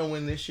he's not going to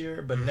win this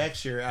year, but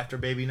next year, after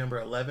baby number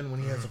 11,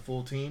 when he has a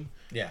full team,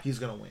 he's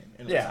going to win.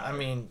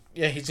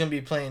 He's going to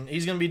be playing.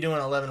 He's going to be doing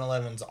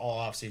 11-11s all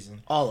offseason.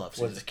 All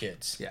offseason. With the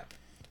kids. Yeah.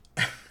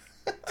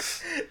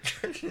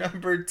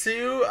 Number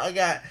 2, I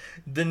got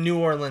the New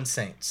Orleans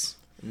Saints.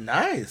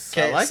 Nice.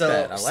 I like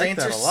that. I like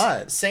that a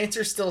lot. Saints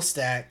are still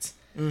stacked.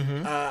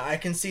 I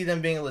can see them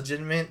being a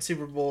legitimate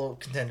Super Bowl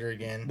contender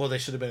again. Well, they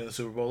should have been in the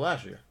Super Bowl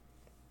last year.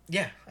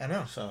 Yeah, I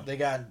know. So they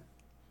got.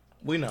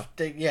 We know.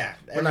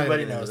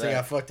 Everybody knows they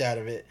got fucked out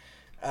of it.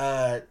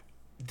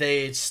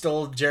 They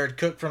stole Jared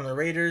Cook from the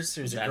Raiders,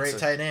 who's a great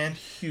tight end.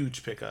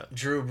 Huge pickup.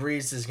 Drew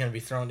Brees is going to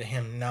be thrown to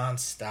him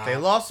nonstop. They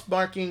lost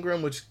Mark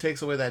Ingram, which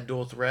takes away that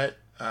dual threat.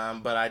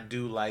 But I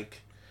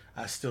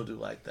still do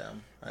like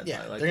them.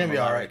 They're going to be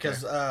all right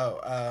because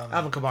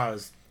Alvin Kamara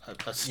is a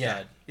stud.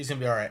 Yeah, he's going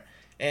to be all right.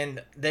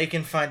 And they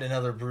can find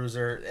another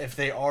bruiser. If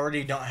they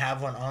already don't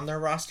have one on their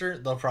roster,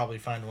 they'll probably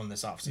find one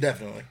this offseason.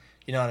 Definitely.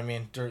 You know what I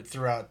mean?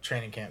 Throughout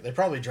training camp. They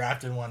probably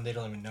drafted one. They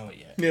don't even know it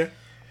yet. Yeah.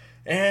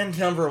 And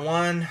number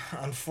 1,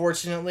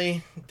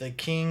 unfortunately, the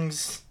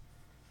Kings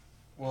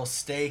will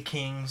stay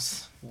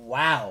Kings.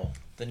 Wow.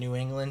 The New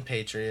England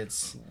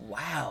Patriots.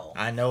 Wow.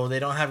 I know they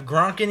don't have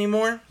Gronk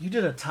anymore. You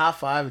did a top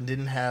 5 and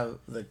didn't have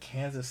the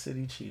Kansas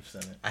City Chiefs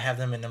in it. I have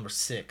them at number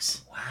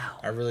 6. Wow.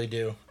 I really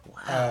do.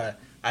 Wow.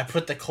 I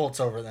put the Colts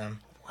over them.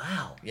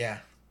 Wow. Yeah.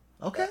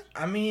 Okay.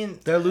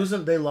 They're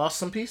losing. They lost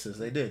some pieces.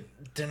 They did.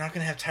 They're not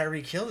going to have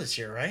Tyreek Hill this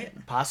year, right?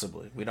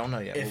 Possibly. We don't know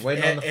yet. We're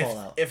waiting on the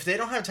fallout. If they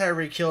don't have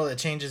Tyreek Hill, it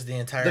changes the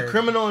entire... The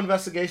criminal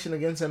investigation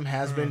against him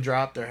has been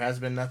dropped. There has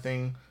been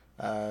nothing...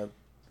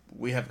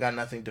 we have got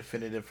nothing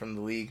definitive from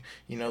the league.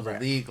 The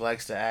league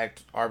likes to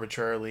act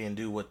arbitrarily and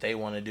do what they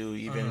want to do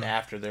even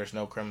after there's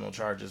no criminal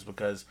charges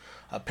because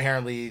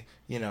apparently,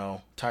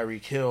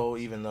 Tyreek Hill,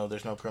 even though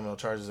there's no criminal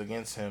charges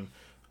against him,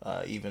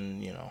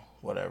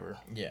 whatever.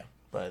 Yeah.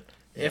 But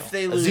if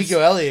they lose...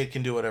 Ezekiel Elliott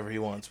can do whatever he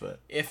wants, but...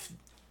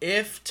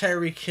 If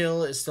Tyreek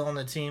Hill is still on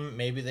the team,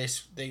 maybe they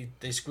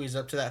squeeze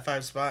up to that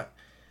 5 spot.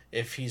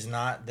 If he's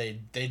not,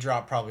 they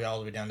drop probably all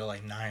the way down to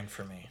like 9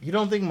 for me. You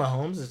don't think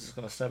Mahomes is just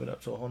going to step it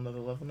up to a whole nother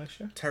level next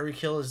year? Tyreek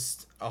Hill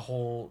is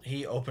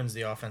he opens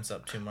the offense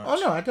up too much. Oh,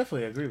 no, I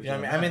definitely agree with you.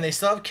 I mean, they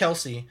still have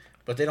Kelsey,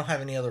 but they don't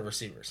have any other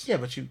receivers. Yeah,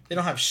 but they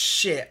don't have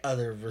shit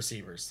other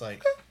receivers.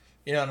 Like,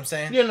 you know what I'm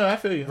saying? Yeah, no, I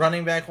feel you.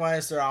 Running back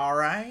wise, they're all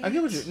right. I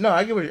get what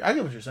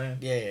you're saying.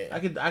 Yeah. I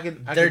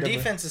could. Their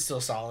defense is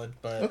still solid,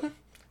 but okay.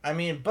 I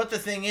mean, but the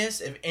thing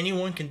is, if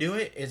anyone can do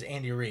it, it's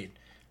Andy Reid.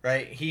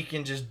 Right, he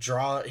can just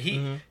draw.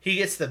 He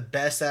gets the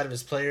best out of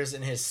his players,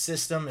 and his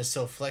system is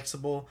so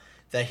flexible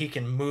that he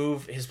can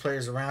move his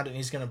players around, and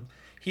he's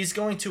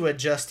going to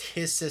adjust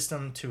his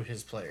system to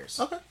his players.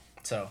 Okay,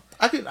 so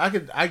I can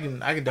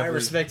definitely. I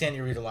respect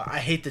Andy Reid a lot. I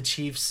hate the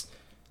Chiefs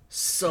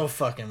so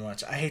fucking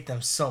much. I hate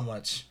them so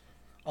much,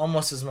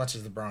 almost as much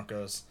as the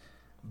Broncos,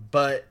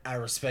 but I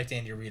respect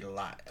Andy Reid a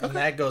lot, and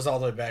that goes all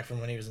the way back from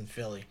when he was in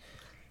Philly.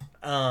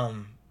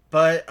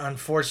 But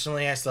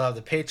unfortunately, I still have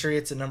the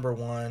Patriots at number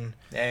 1.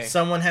 Dang.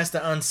 Someone has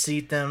to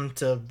unseat them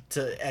to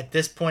at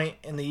this point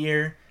in the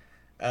year.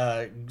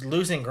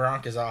 Losing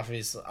Gronk is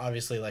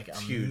obviously like a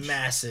huge,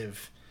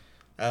 massive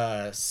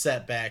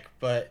setback.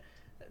 But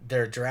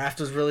their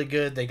draft was really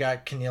good. They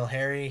got N'Keal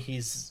Harry.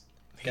 He's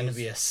going to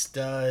be a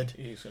stud.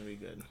 He's going to be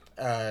good.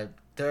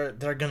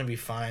 They're going to be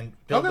fine.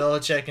 Bill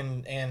Belichick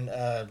and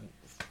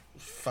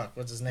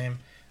what's his name?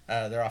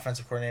 Their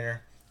offensive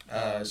coordinator.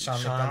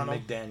 Sean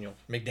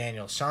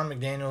McDaniel. Sean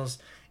McDaniels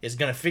is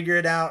going to figure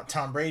it out.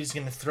 Tom Brady's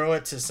going to throw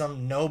it to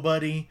some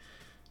nobody,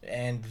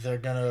 and they're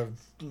going to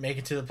make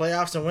it to the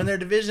playoffs and win their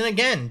division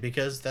again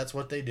because that's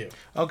what they do.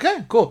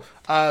 Okay, cool.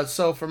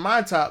 So for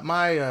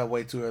my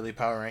way too early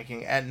power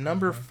ranking, at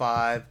number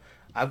 5,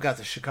 I've got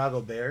the Chicago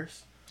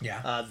Bears.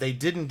 Yeah. They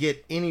didn't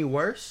get any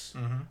worse.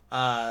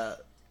 Mm-hmm.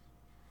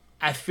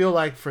 I feel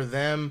like for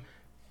them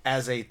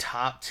as a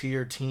top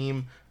tier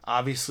team,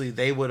 obviously,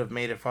 they would have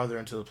made it farther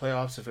into the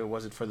playoffs if it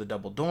wasn't for the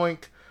double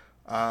doink.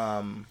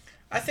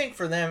 I think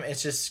for them,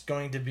 it's just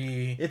going to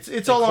be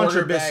it's all on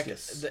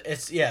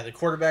Trubisky. The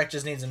quarterback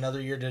just needs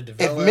another year to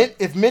develop.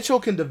 If Mitchell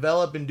can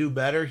develop and do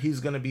better, he's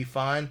going to be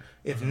fine.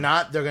 If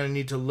not, they're going to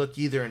need to look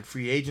either in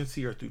free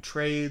agency or through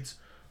trades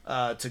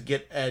to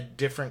get a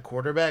different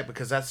quarterback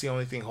because that's the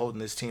only thing holding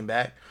this team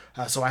back.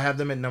 So I have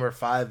them at number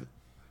 5,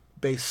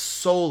 based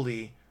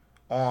solely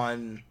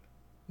on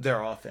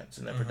their offense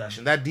and their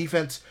production. That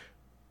defense.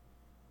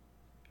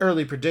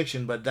 Early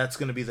prediction, but that's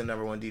going to be the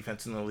number 1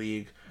 defense in the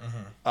league.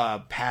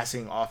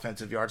 Passing,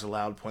 offensive yards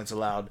allowed, points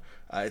allowed.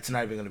 It's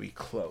not even going to be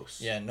close.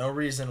 Yeah, no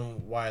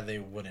reason why they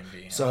wouldn't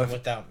be. So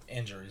without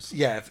injuries.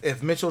 Yeah,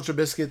 if Mitchell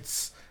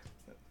Trubisky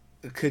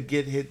could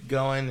get hit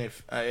going,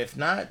 if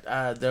not,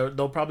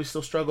 they'll probably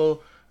still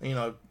struggle. You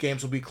know,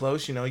 games will be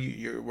close. You know,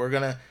 we're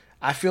gonna.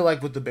 I feel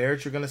like with the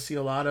Bears, you're gonna see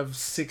a lot of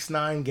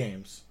 6-9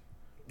 games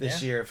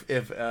this year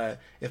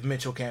if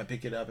Mitchell can't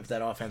pick it up, if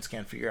that offense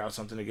can't figure out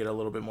something to get a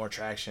little bit more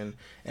traction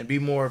and be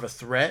more of a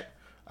threat.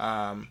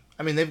 I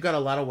mean, they've got a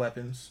lot of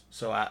weapons,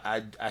 so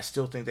I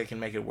still think they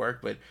can make it work,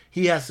 but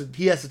he has to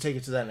take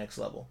it to that next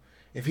level.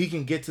 If he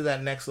can get to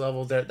that next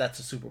level, that's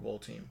a Super Bowl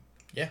team.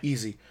 Yeah.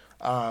 Easy.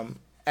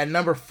 At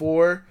number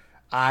 4,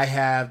 I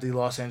have the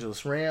Los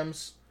Angeles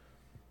Rams.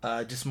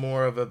 Just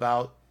more of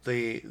about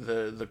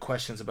the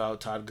questions about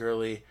Todd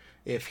Gurley.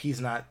 If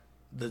he's not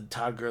the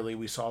Todd Gurley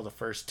we saw the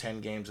first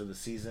 10 games of the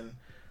season,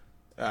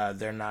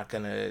 they're not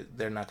gonna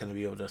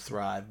be able to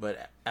thrive.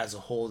 But as a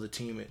whole, the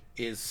team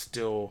is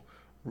still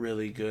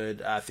really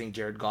good. I think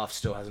Jared Goff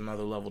still has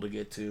another level to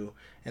get to,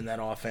 and that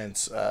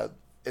offense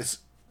is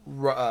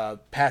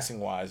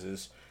passing wise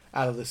is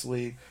out of this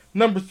league.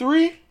 Number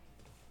 3,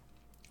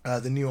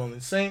 the New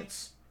Orleans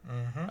Saints.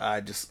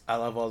 I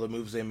love all the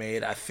moves they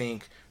made. I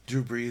think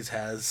Drew Brees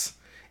has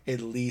at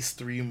least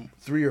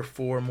three or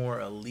 4 more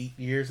elite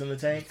years in the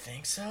tank. You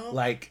think so?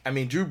 Like, I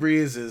mean, Drew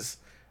Brees is,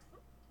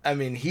 I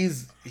mean,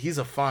 he's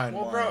a fine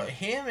one. Well, bro,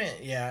 him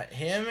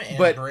and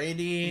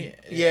Brady.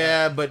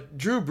 Yeah, but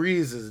Drew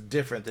Brees is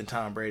different than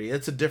Tom Brady.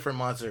 It's a different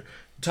monster.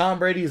 Tom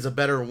Brady is a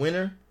better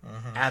winner,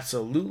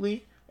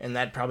 absolutely, and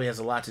that probably has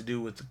a lot to do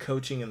with the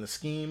coaching and the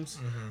schemes.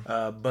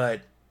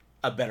 But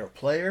a better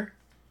player,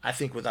 I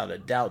think without a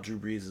doubt, Drew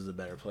Brees is a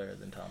better player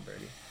than Tom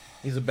Brady.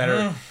 He's a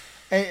better.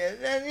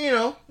 And you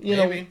know,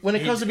 when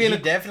it comes to being he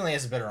definitely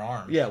has a better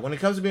arm. Yeah, when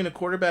it comes to being a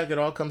quarterback, it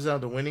all comes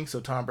down to winning.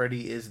 So Tom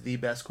Brady is the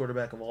best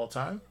quarterback of all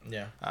time.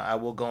 Yeah, I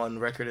will go on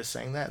record as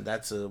saying that.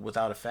 That's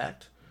without a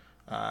fact.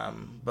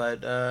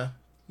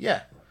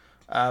 Yeah.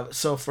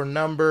 So for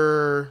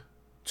number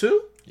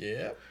 2,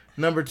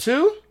 number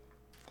 2,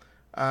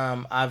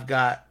 I've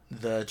got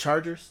the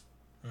Chargers.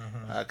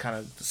 Kind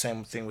of the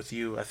same thing with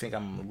you. I think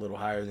I'm a little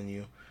higher than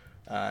you.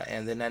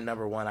 And then at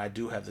number 1, I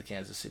do have the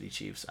Kansas City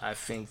Chiefs. I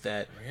think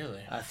that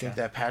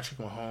that Patrick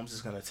Mahomes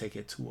is going to take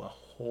it to a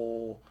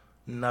whole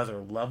another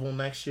level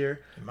next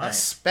year,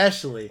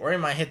 especially, or he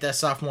might hit that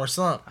sophomore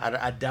slump.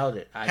 I doubt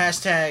it.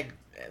 Hashtag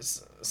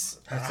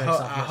I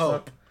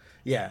hope.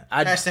 Yeah.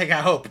 Hashtag I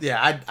hope.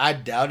 Yeah, I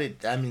doubt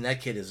it. I mean, that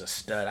kid is a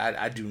stud.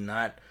 I do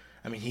not.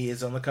 I mean, he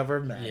is on the cover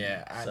of Madden.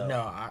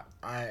 Yeah,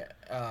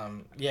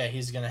 yeah,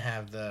 he's gonna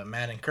have the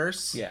Madden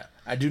curse. Yeah,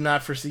 I do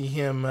not foresee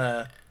him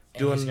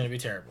doing. He's gonna be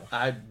terrible.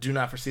 I do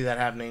not foresee that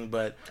happening,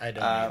 but I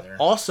don't either.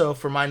 Also,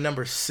 for my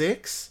number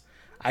 6,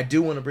 I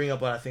do want to bring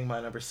up what I think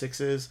my number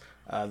 6 is.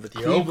 The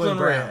Cleveland Oakland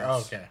Browns. Oh,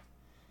 okay.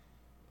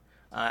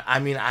 I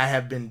mean, I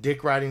have been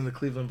dick riding the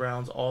Cleveland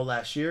Browns all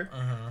last year.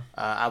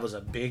 I'm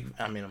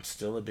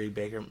still a big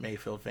Baker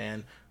Mayfield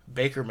fan.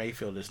 Baker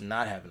Mayfield is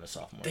not having a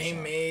sophomore. They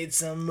made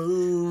some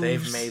moves.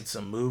 They've made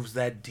some moves.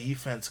 That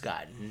defense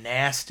got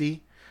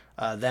nasty.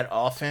 That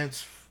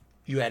offense,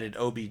 you added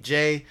OBJ.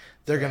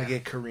 They're going to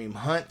get Kareem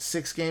Hunt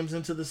 6 games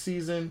into the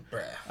season.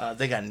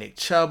 They got Nick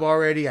Chubb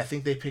already. I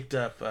think they picked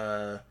up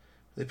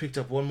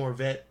one more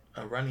vet,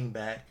 a running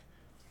back.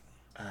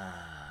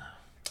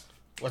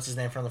 What's his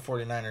name from the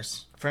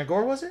 49ers? Frank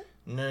Gore, was it?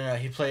 No,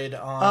 he played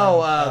on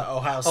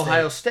Ohio State.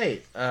 Ohio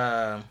State.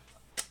 I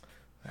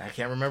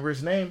can't remember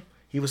his name.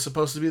 He was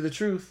supposed to be the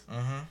truth.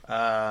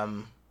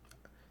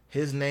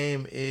 His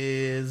name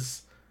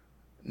is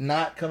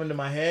not coming to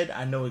my head.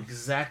 I know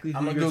exactly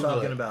who you're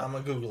talking about. I'm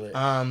going to Google it.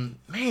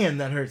 Man,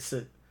 that hurts.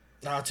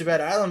 Oh, too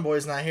bad Island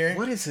Boy's not here.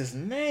 What is his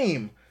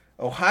name?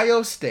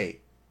 Ohio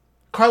State.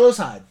 Carlos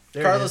Hyde.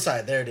 Carlos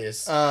Hyde. There it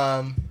is.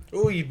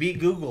 Ooh, you beat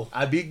Google.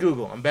 I beat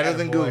Google. I'm better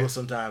than Google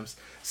sometimes.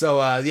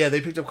 So, they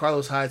picked up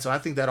Carlos Hyde, so I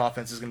think that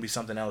offense is going to be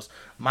something else.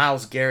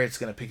 Myles Garrett's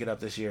going to pick it up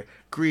this year.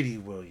 Greedy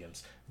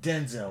Williams.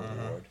 Denzel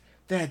Ward.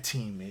 That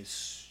team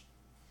is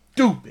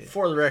stupid.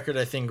 For the record,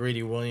 I think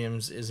Greedy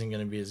Williams isn't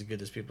going to be as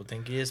good as people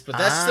think he is, but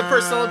that's the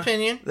personal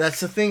opinion. That's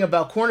the thing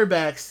about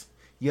cornerbacks.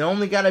 You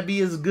only got to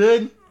be as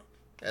good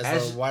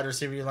as the wide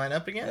receiver you line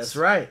up against. That's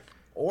right.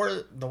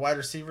 Or the wide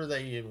receiver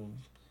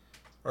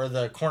or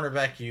the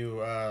cornerback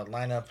you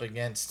line up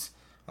against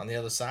on the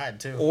other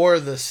side, too. Or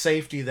the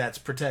safety that's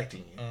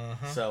protecting you.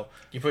 So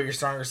you put your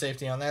stronger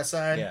safety on that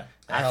side. Yeah.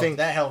 I think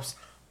that helps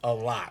a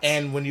lot.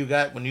 And when you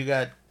got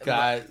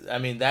guys, I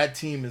mean, that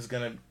team is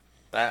gonna.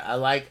 I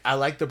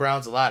like the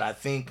Browns a lot. I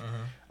think,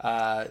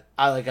 like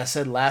I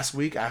said last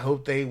week, I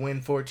hope they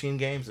win 14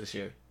 games this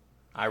year.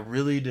 I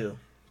really do.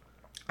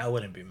 I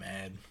wouldn't be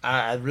mad.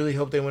 I really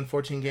hope they win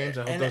 14 games.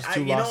 I hope those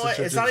 2 losses.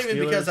 It's not even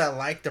because I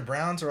like the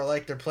Browns or I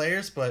like their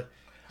players, but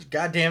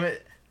God damn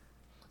it,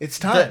 it's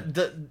time.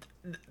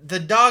 The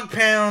dog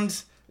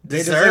pound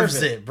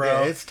deserves it, bro.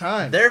 Yeah, it's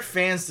time. Their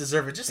fans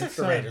deserve it, just like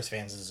the Raiders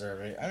fans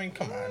deserve it. I mean,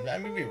 come on. I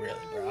mean, be real,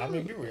 bro. I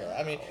mean, be real.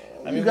 I mean,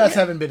 you guys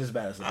haven't been as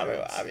bad as the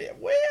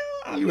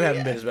Browns. You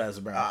haven't been as bad as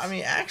the Browns. I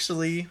mean,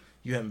 actually,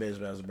 you haven't been as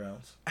bad as the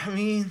Browns. I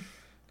mean,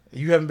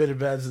 you haven't been as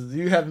bad as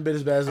the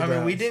Browns. I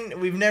mean,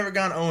 we've never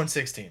gone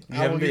 0-16. You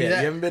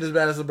haven't been as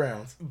bad as the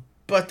Browns.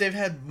 But they've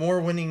had more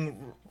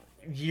winning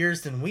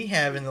years than we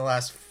have in the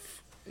last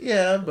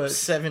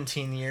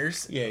 17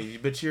 years. Yeah,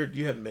 but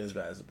you haven't been as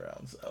bad as the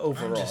Browns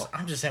overall.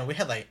 I'm just saying we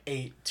had like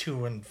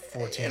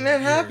 8-2-14, and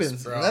that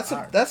happens. Bro.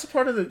 That's a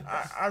part of the.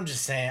 I'm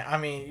just saying. I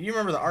mean, you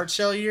remember the Art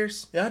Shell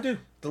years? Yeah, I do.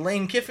 The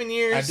Lane Kiffin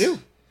years. I do.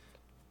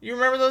 You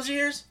remember those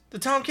years? The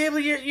Tom Cable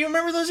year. You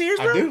remember those years,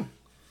 bro? I do.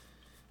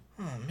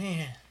 Oh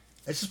man,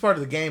 it's just part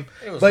of the game.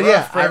 It was but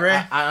rough,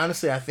 I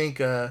honestly, I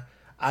think,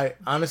 I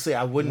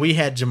wouldn't. We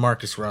had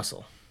Jamarcus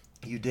Russell.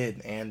 You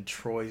did, and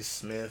Troy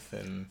Smith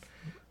and.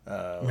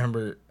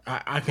 Remember,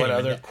 I couldn't. What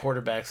other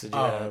quarterbacks did you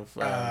have?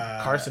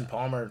 Carson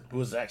Palmer, who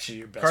was actually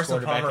your best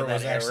quarterback in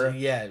that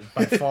era.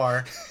 By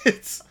far.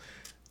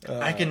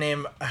 I can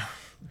name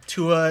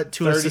Tua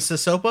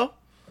Sissoko.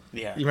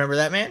 Yeah, you remember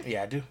that man?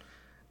 Yeah, I do.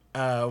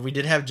 We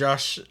did have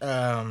Josh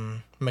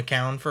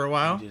McCown for a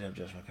while. We did have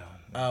Josh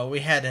McCown. We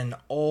had an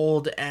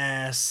old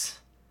ass.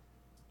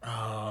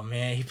 Oh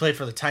man, he played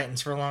for the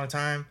Titans for a long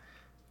time.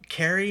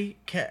 Kerry.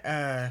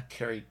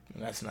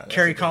 That's not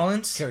Kerry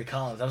Collins. Kerry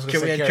Collins. I was going to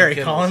say we had Kerry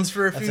Collins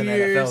for a few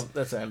years.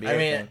 That's an NBA. I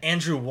mean,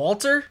 Andrew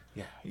Walter.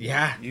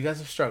 Yeah. You guys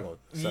have struggled.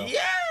 So. Yeah.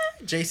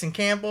 Jason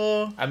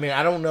Campbell. I mean,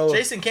 I don't know.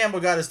 Jason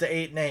Campbell got us to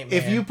 8-8. Man.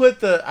 If you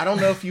I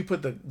don't know if you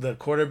put the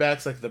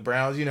quarterbacks like the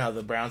Browns. You know how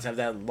the Browns have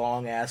that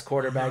long ass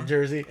quarterback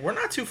jersey. We're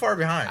not too far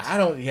behind. I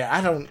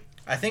don't.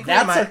 I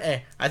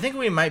think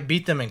we might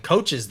beat them in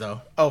coaches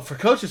though. Oh, for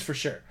coaches for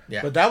sure.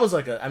 Yeah. But that was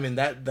like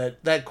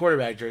that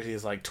quarterback jersey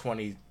is like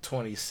 20,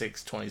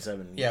 26,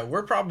 27. Yeah,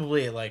 we're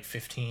probably at like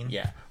 15.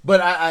 Yeah.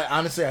 But I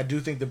honestly I do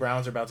think the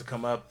Browns are about to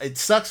come up. It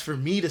sucks for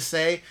me to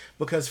say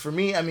because for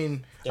me, I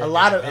mean, a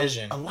lot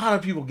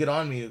of people get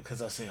on me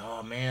because I say,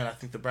 "Oh man, I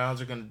think the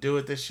Browns are going to do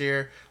it this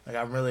year." Like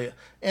I'm really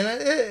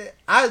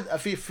I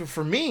feel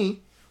for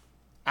me,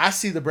 I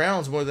see the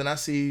Browns more than I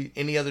see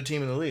any other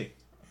team in the league.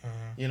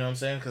 You know what I'm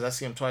saying? Because I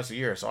see him twice a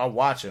year, so I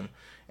watch him.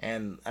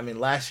 And I mean,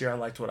 last year I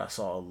liked what I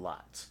saw a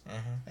lot,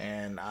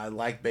 and I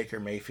like Baker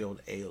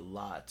Mayfield a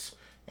lot.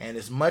 And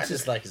as much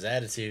as like his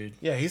attitude,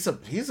 yeah, he's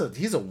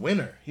a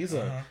winner.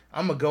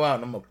 I'm gonna go out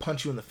and I'm gonna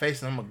punch you in the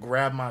face and I'm gonna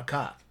grab my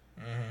cock.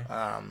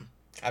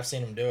 I've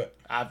seen him do it.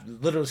 I've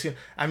literally seen.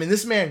 I mean,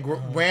 this man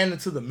ran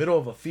into the middle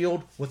of a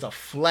field with a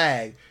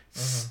flag,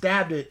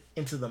 stabbed it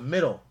into the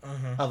middle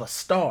of a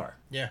star.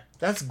 Yeah,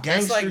 that's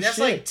gangster shit. That's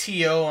like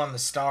T.O. on the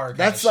star.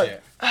 That's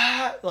like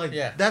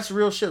shit. That's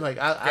real shit. Like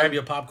grab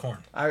your popcorn.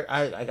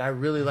 I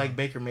really like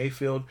Baker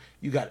Mayfield.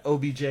 You got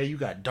OBJ. You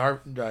got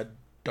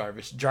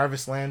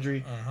Jarvis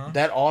Landry.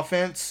 That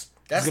offense.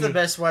 That's the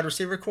best wide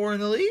receiver core in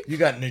the league. You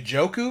got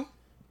Njoku.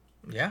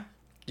 Yeah.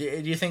 Do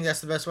you think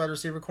that's the best wide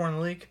receiver core in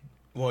the league?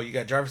 Well, you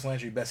got Jarvis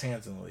Landry, best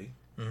hands in the league.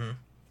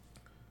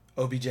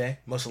 OBJ,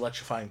 most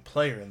electrifying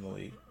player in the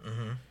league.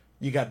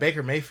 You got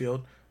Baker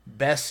Mayfield,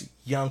 best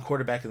young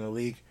quarterback in the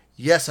league.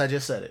 Yes, I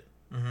just said it.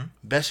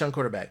 Best young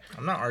quarterback.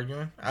 I'm not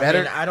arguing.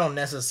 I don't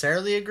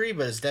necessarily agree,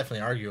 but it's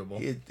definitely arguable.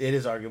 It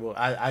is arguable.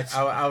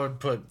 I would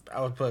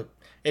put.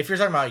 If you're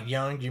talking about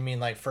young, do you mean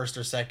like first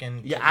or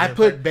second? Yeah, I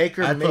put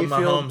Baker Mayfield. Put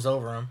Mahomes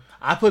over him.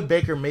 I put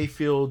Baker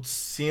Mayfield's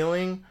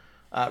ceiling.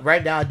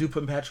 Right now, I do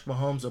put Patrick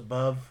Mahomes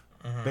above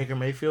Baker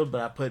Mayfield,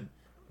 but I put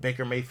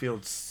Baker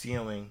Mayfield's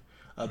ceiling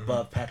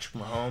above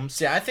Patrick Mahomes.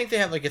 See, I think they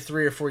have like a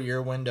 3 or 4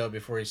 year window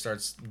before he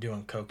starts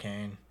doing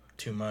cocaine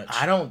too much.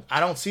 I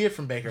don't see it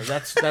from Baker.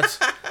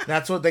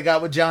 That's what they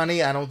got with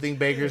Johnny. I don't think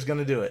Baker's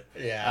gonna do it.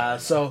 Yeah.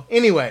 So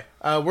anyway,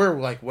 we're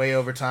like way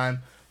over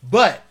time,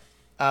 but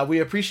we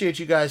appreciate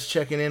you guys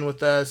checking in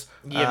with us.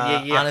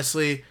 Yeah.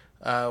 Honestly,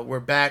 we're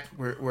back.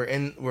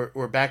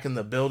 We're back in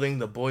the building.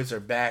 The boys are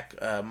back.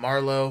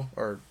 Marlo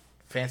or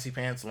Fancy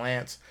Pants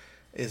Lance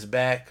is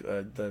back.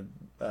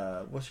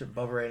 What's your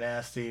Bubba Ray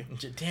Nasty?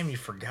 Damn, you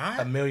forgot?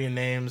 A million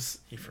names.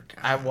 You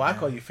forgot. I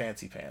call you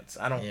Fancy Pants.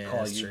 I don't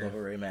call you true.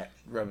 Bubba Ray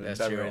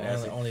That's true. Ray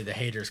Nasty. Only the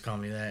haters call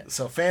me that.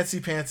 So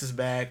Fancy Pants is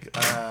back.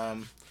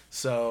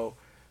 So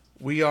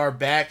we are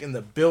back in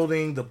the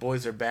building. The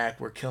boys are back.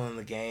 We're killing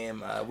the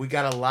game. We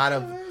got a lot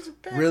of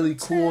really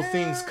cool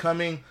things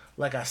coming.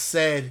 Like I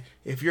said,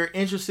 if you're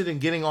interested in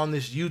getting on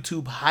this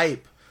YouTube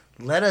hype,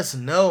 let us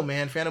know,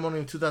 man.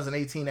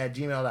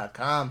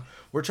 Fandemonium2018@gmail.com.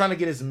 We're trying to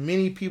get as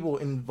many people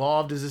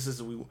involved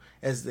as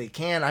they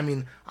can. I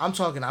mean, I'm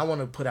talking. I want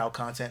to put out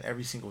content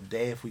every single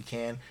day if we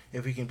can.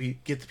 If we can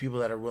get the people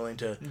that are willing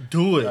to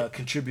do it,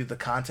 contribute the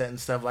content and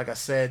stuff. Like I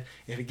said,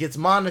 if it gets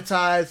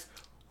monetized,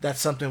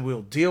 that's something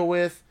we'll deal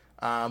with.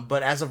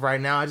 But as of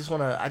right now, I just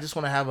want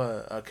to have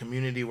a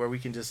community where we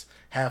can just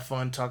have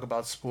fun, talk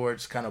about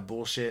sports, kind of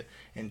bullshit,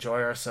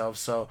 enjoy ourselves.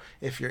 So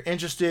if you're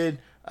interested,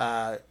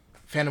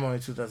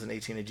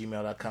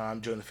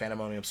 Fandemonium2018@gmail.com. Join the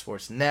Fandemonium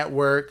Sports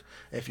Network.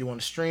 If you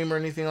want to stream or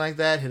anything like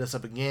that, hit us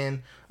up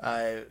again.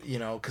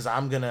 Because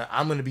I'm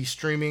gonna be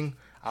streaming.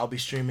 I'll be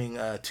streaming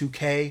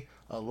 2K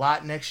a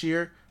lot next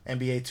year,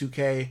 NBA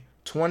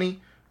 2K20.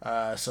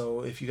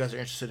 So if you guys are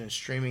interested in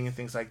streaming and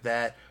things like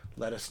that,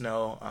 let us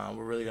know.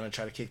 We're really gonna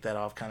try to kick that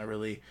off. Kind of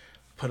really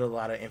put a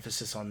lot of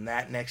emphasis on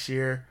that next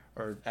year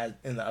or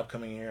in the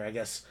upcoming year. I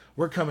guess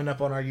we're coming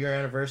up on our year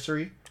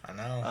anniversary. I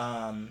know.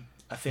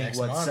 I think next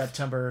month.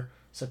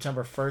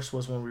 September 1st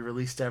was when we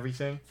released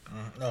everything.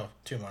 No,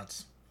 2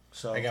 months.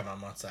 So I got my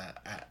months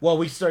at well,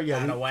 we started. Yeah,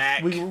 out of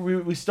whack.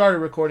 We started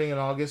recording in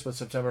August, but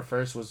September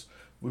 1st was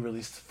we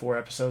released 4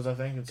 episodes. I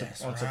think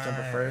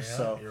September 1st. Yeah,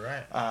 so you're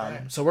right.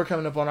 So we're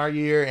coming up on our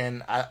year,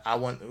 and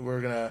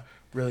we're gonna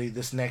really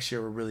this next year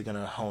we're really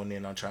gonna hone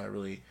in on trying to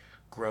really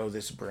grow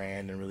this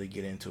brand and really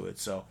get into it.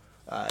 So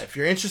if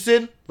you're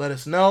interested, let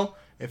us know.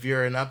 If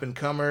you're an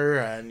up-and-comer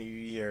and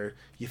you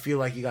feel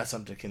like you got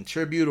something to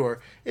contribute,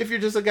 or if you're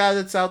just a guy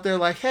that's out there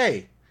like,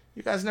 hey,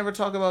 you guys never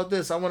talk about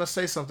this. I want to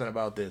say something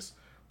about this.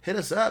 Hit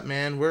us up,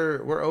 man.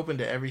 We're open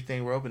to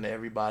everything. We're open to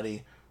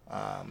everybody.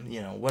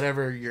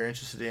 Whatever you're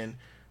interested in,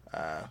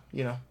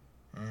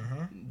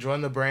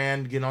 join the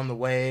brand, get on the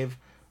wave.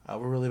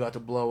 We're really about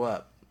to blow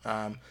up.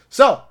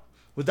 So,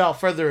 without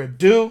further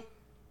ado,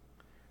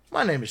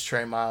 my name is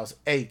Trey Miles,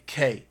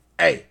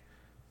 a.k.a.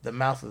 the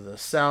Mouth of the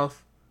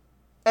South,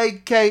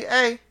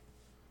 a.k.a.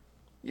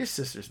 your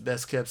sister's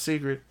best kept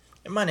secret.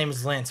 And my name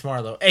is Lance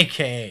Marlowe,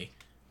 a.k.a.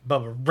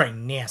 Bubba Ray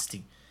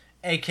Nasty,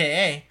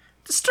 a.k.a.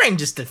 the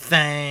strangest of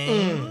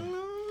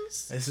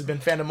things. This has been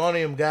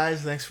Fandemonium,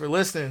 guys. Thanks for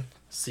listening.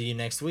 See you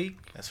next week.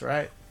 That's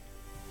right.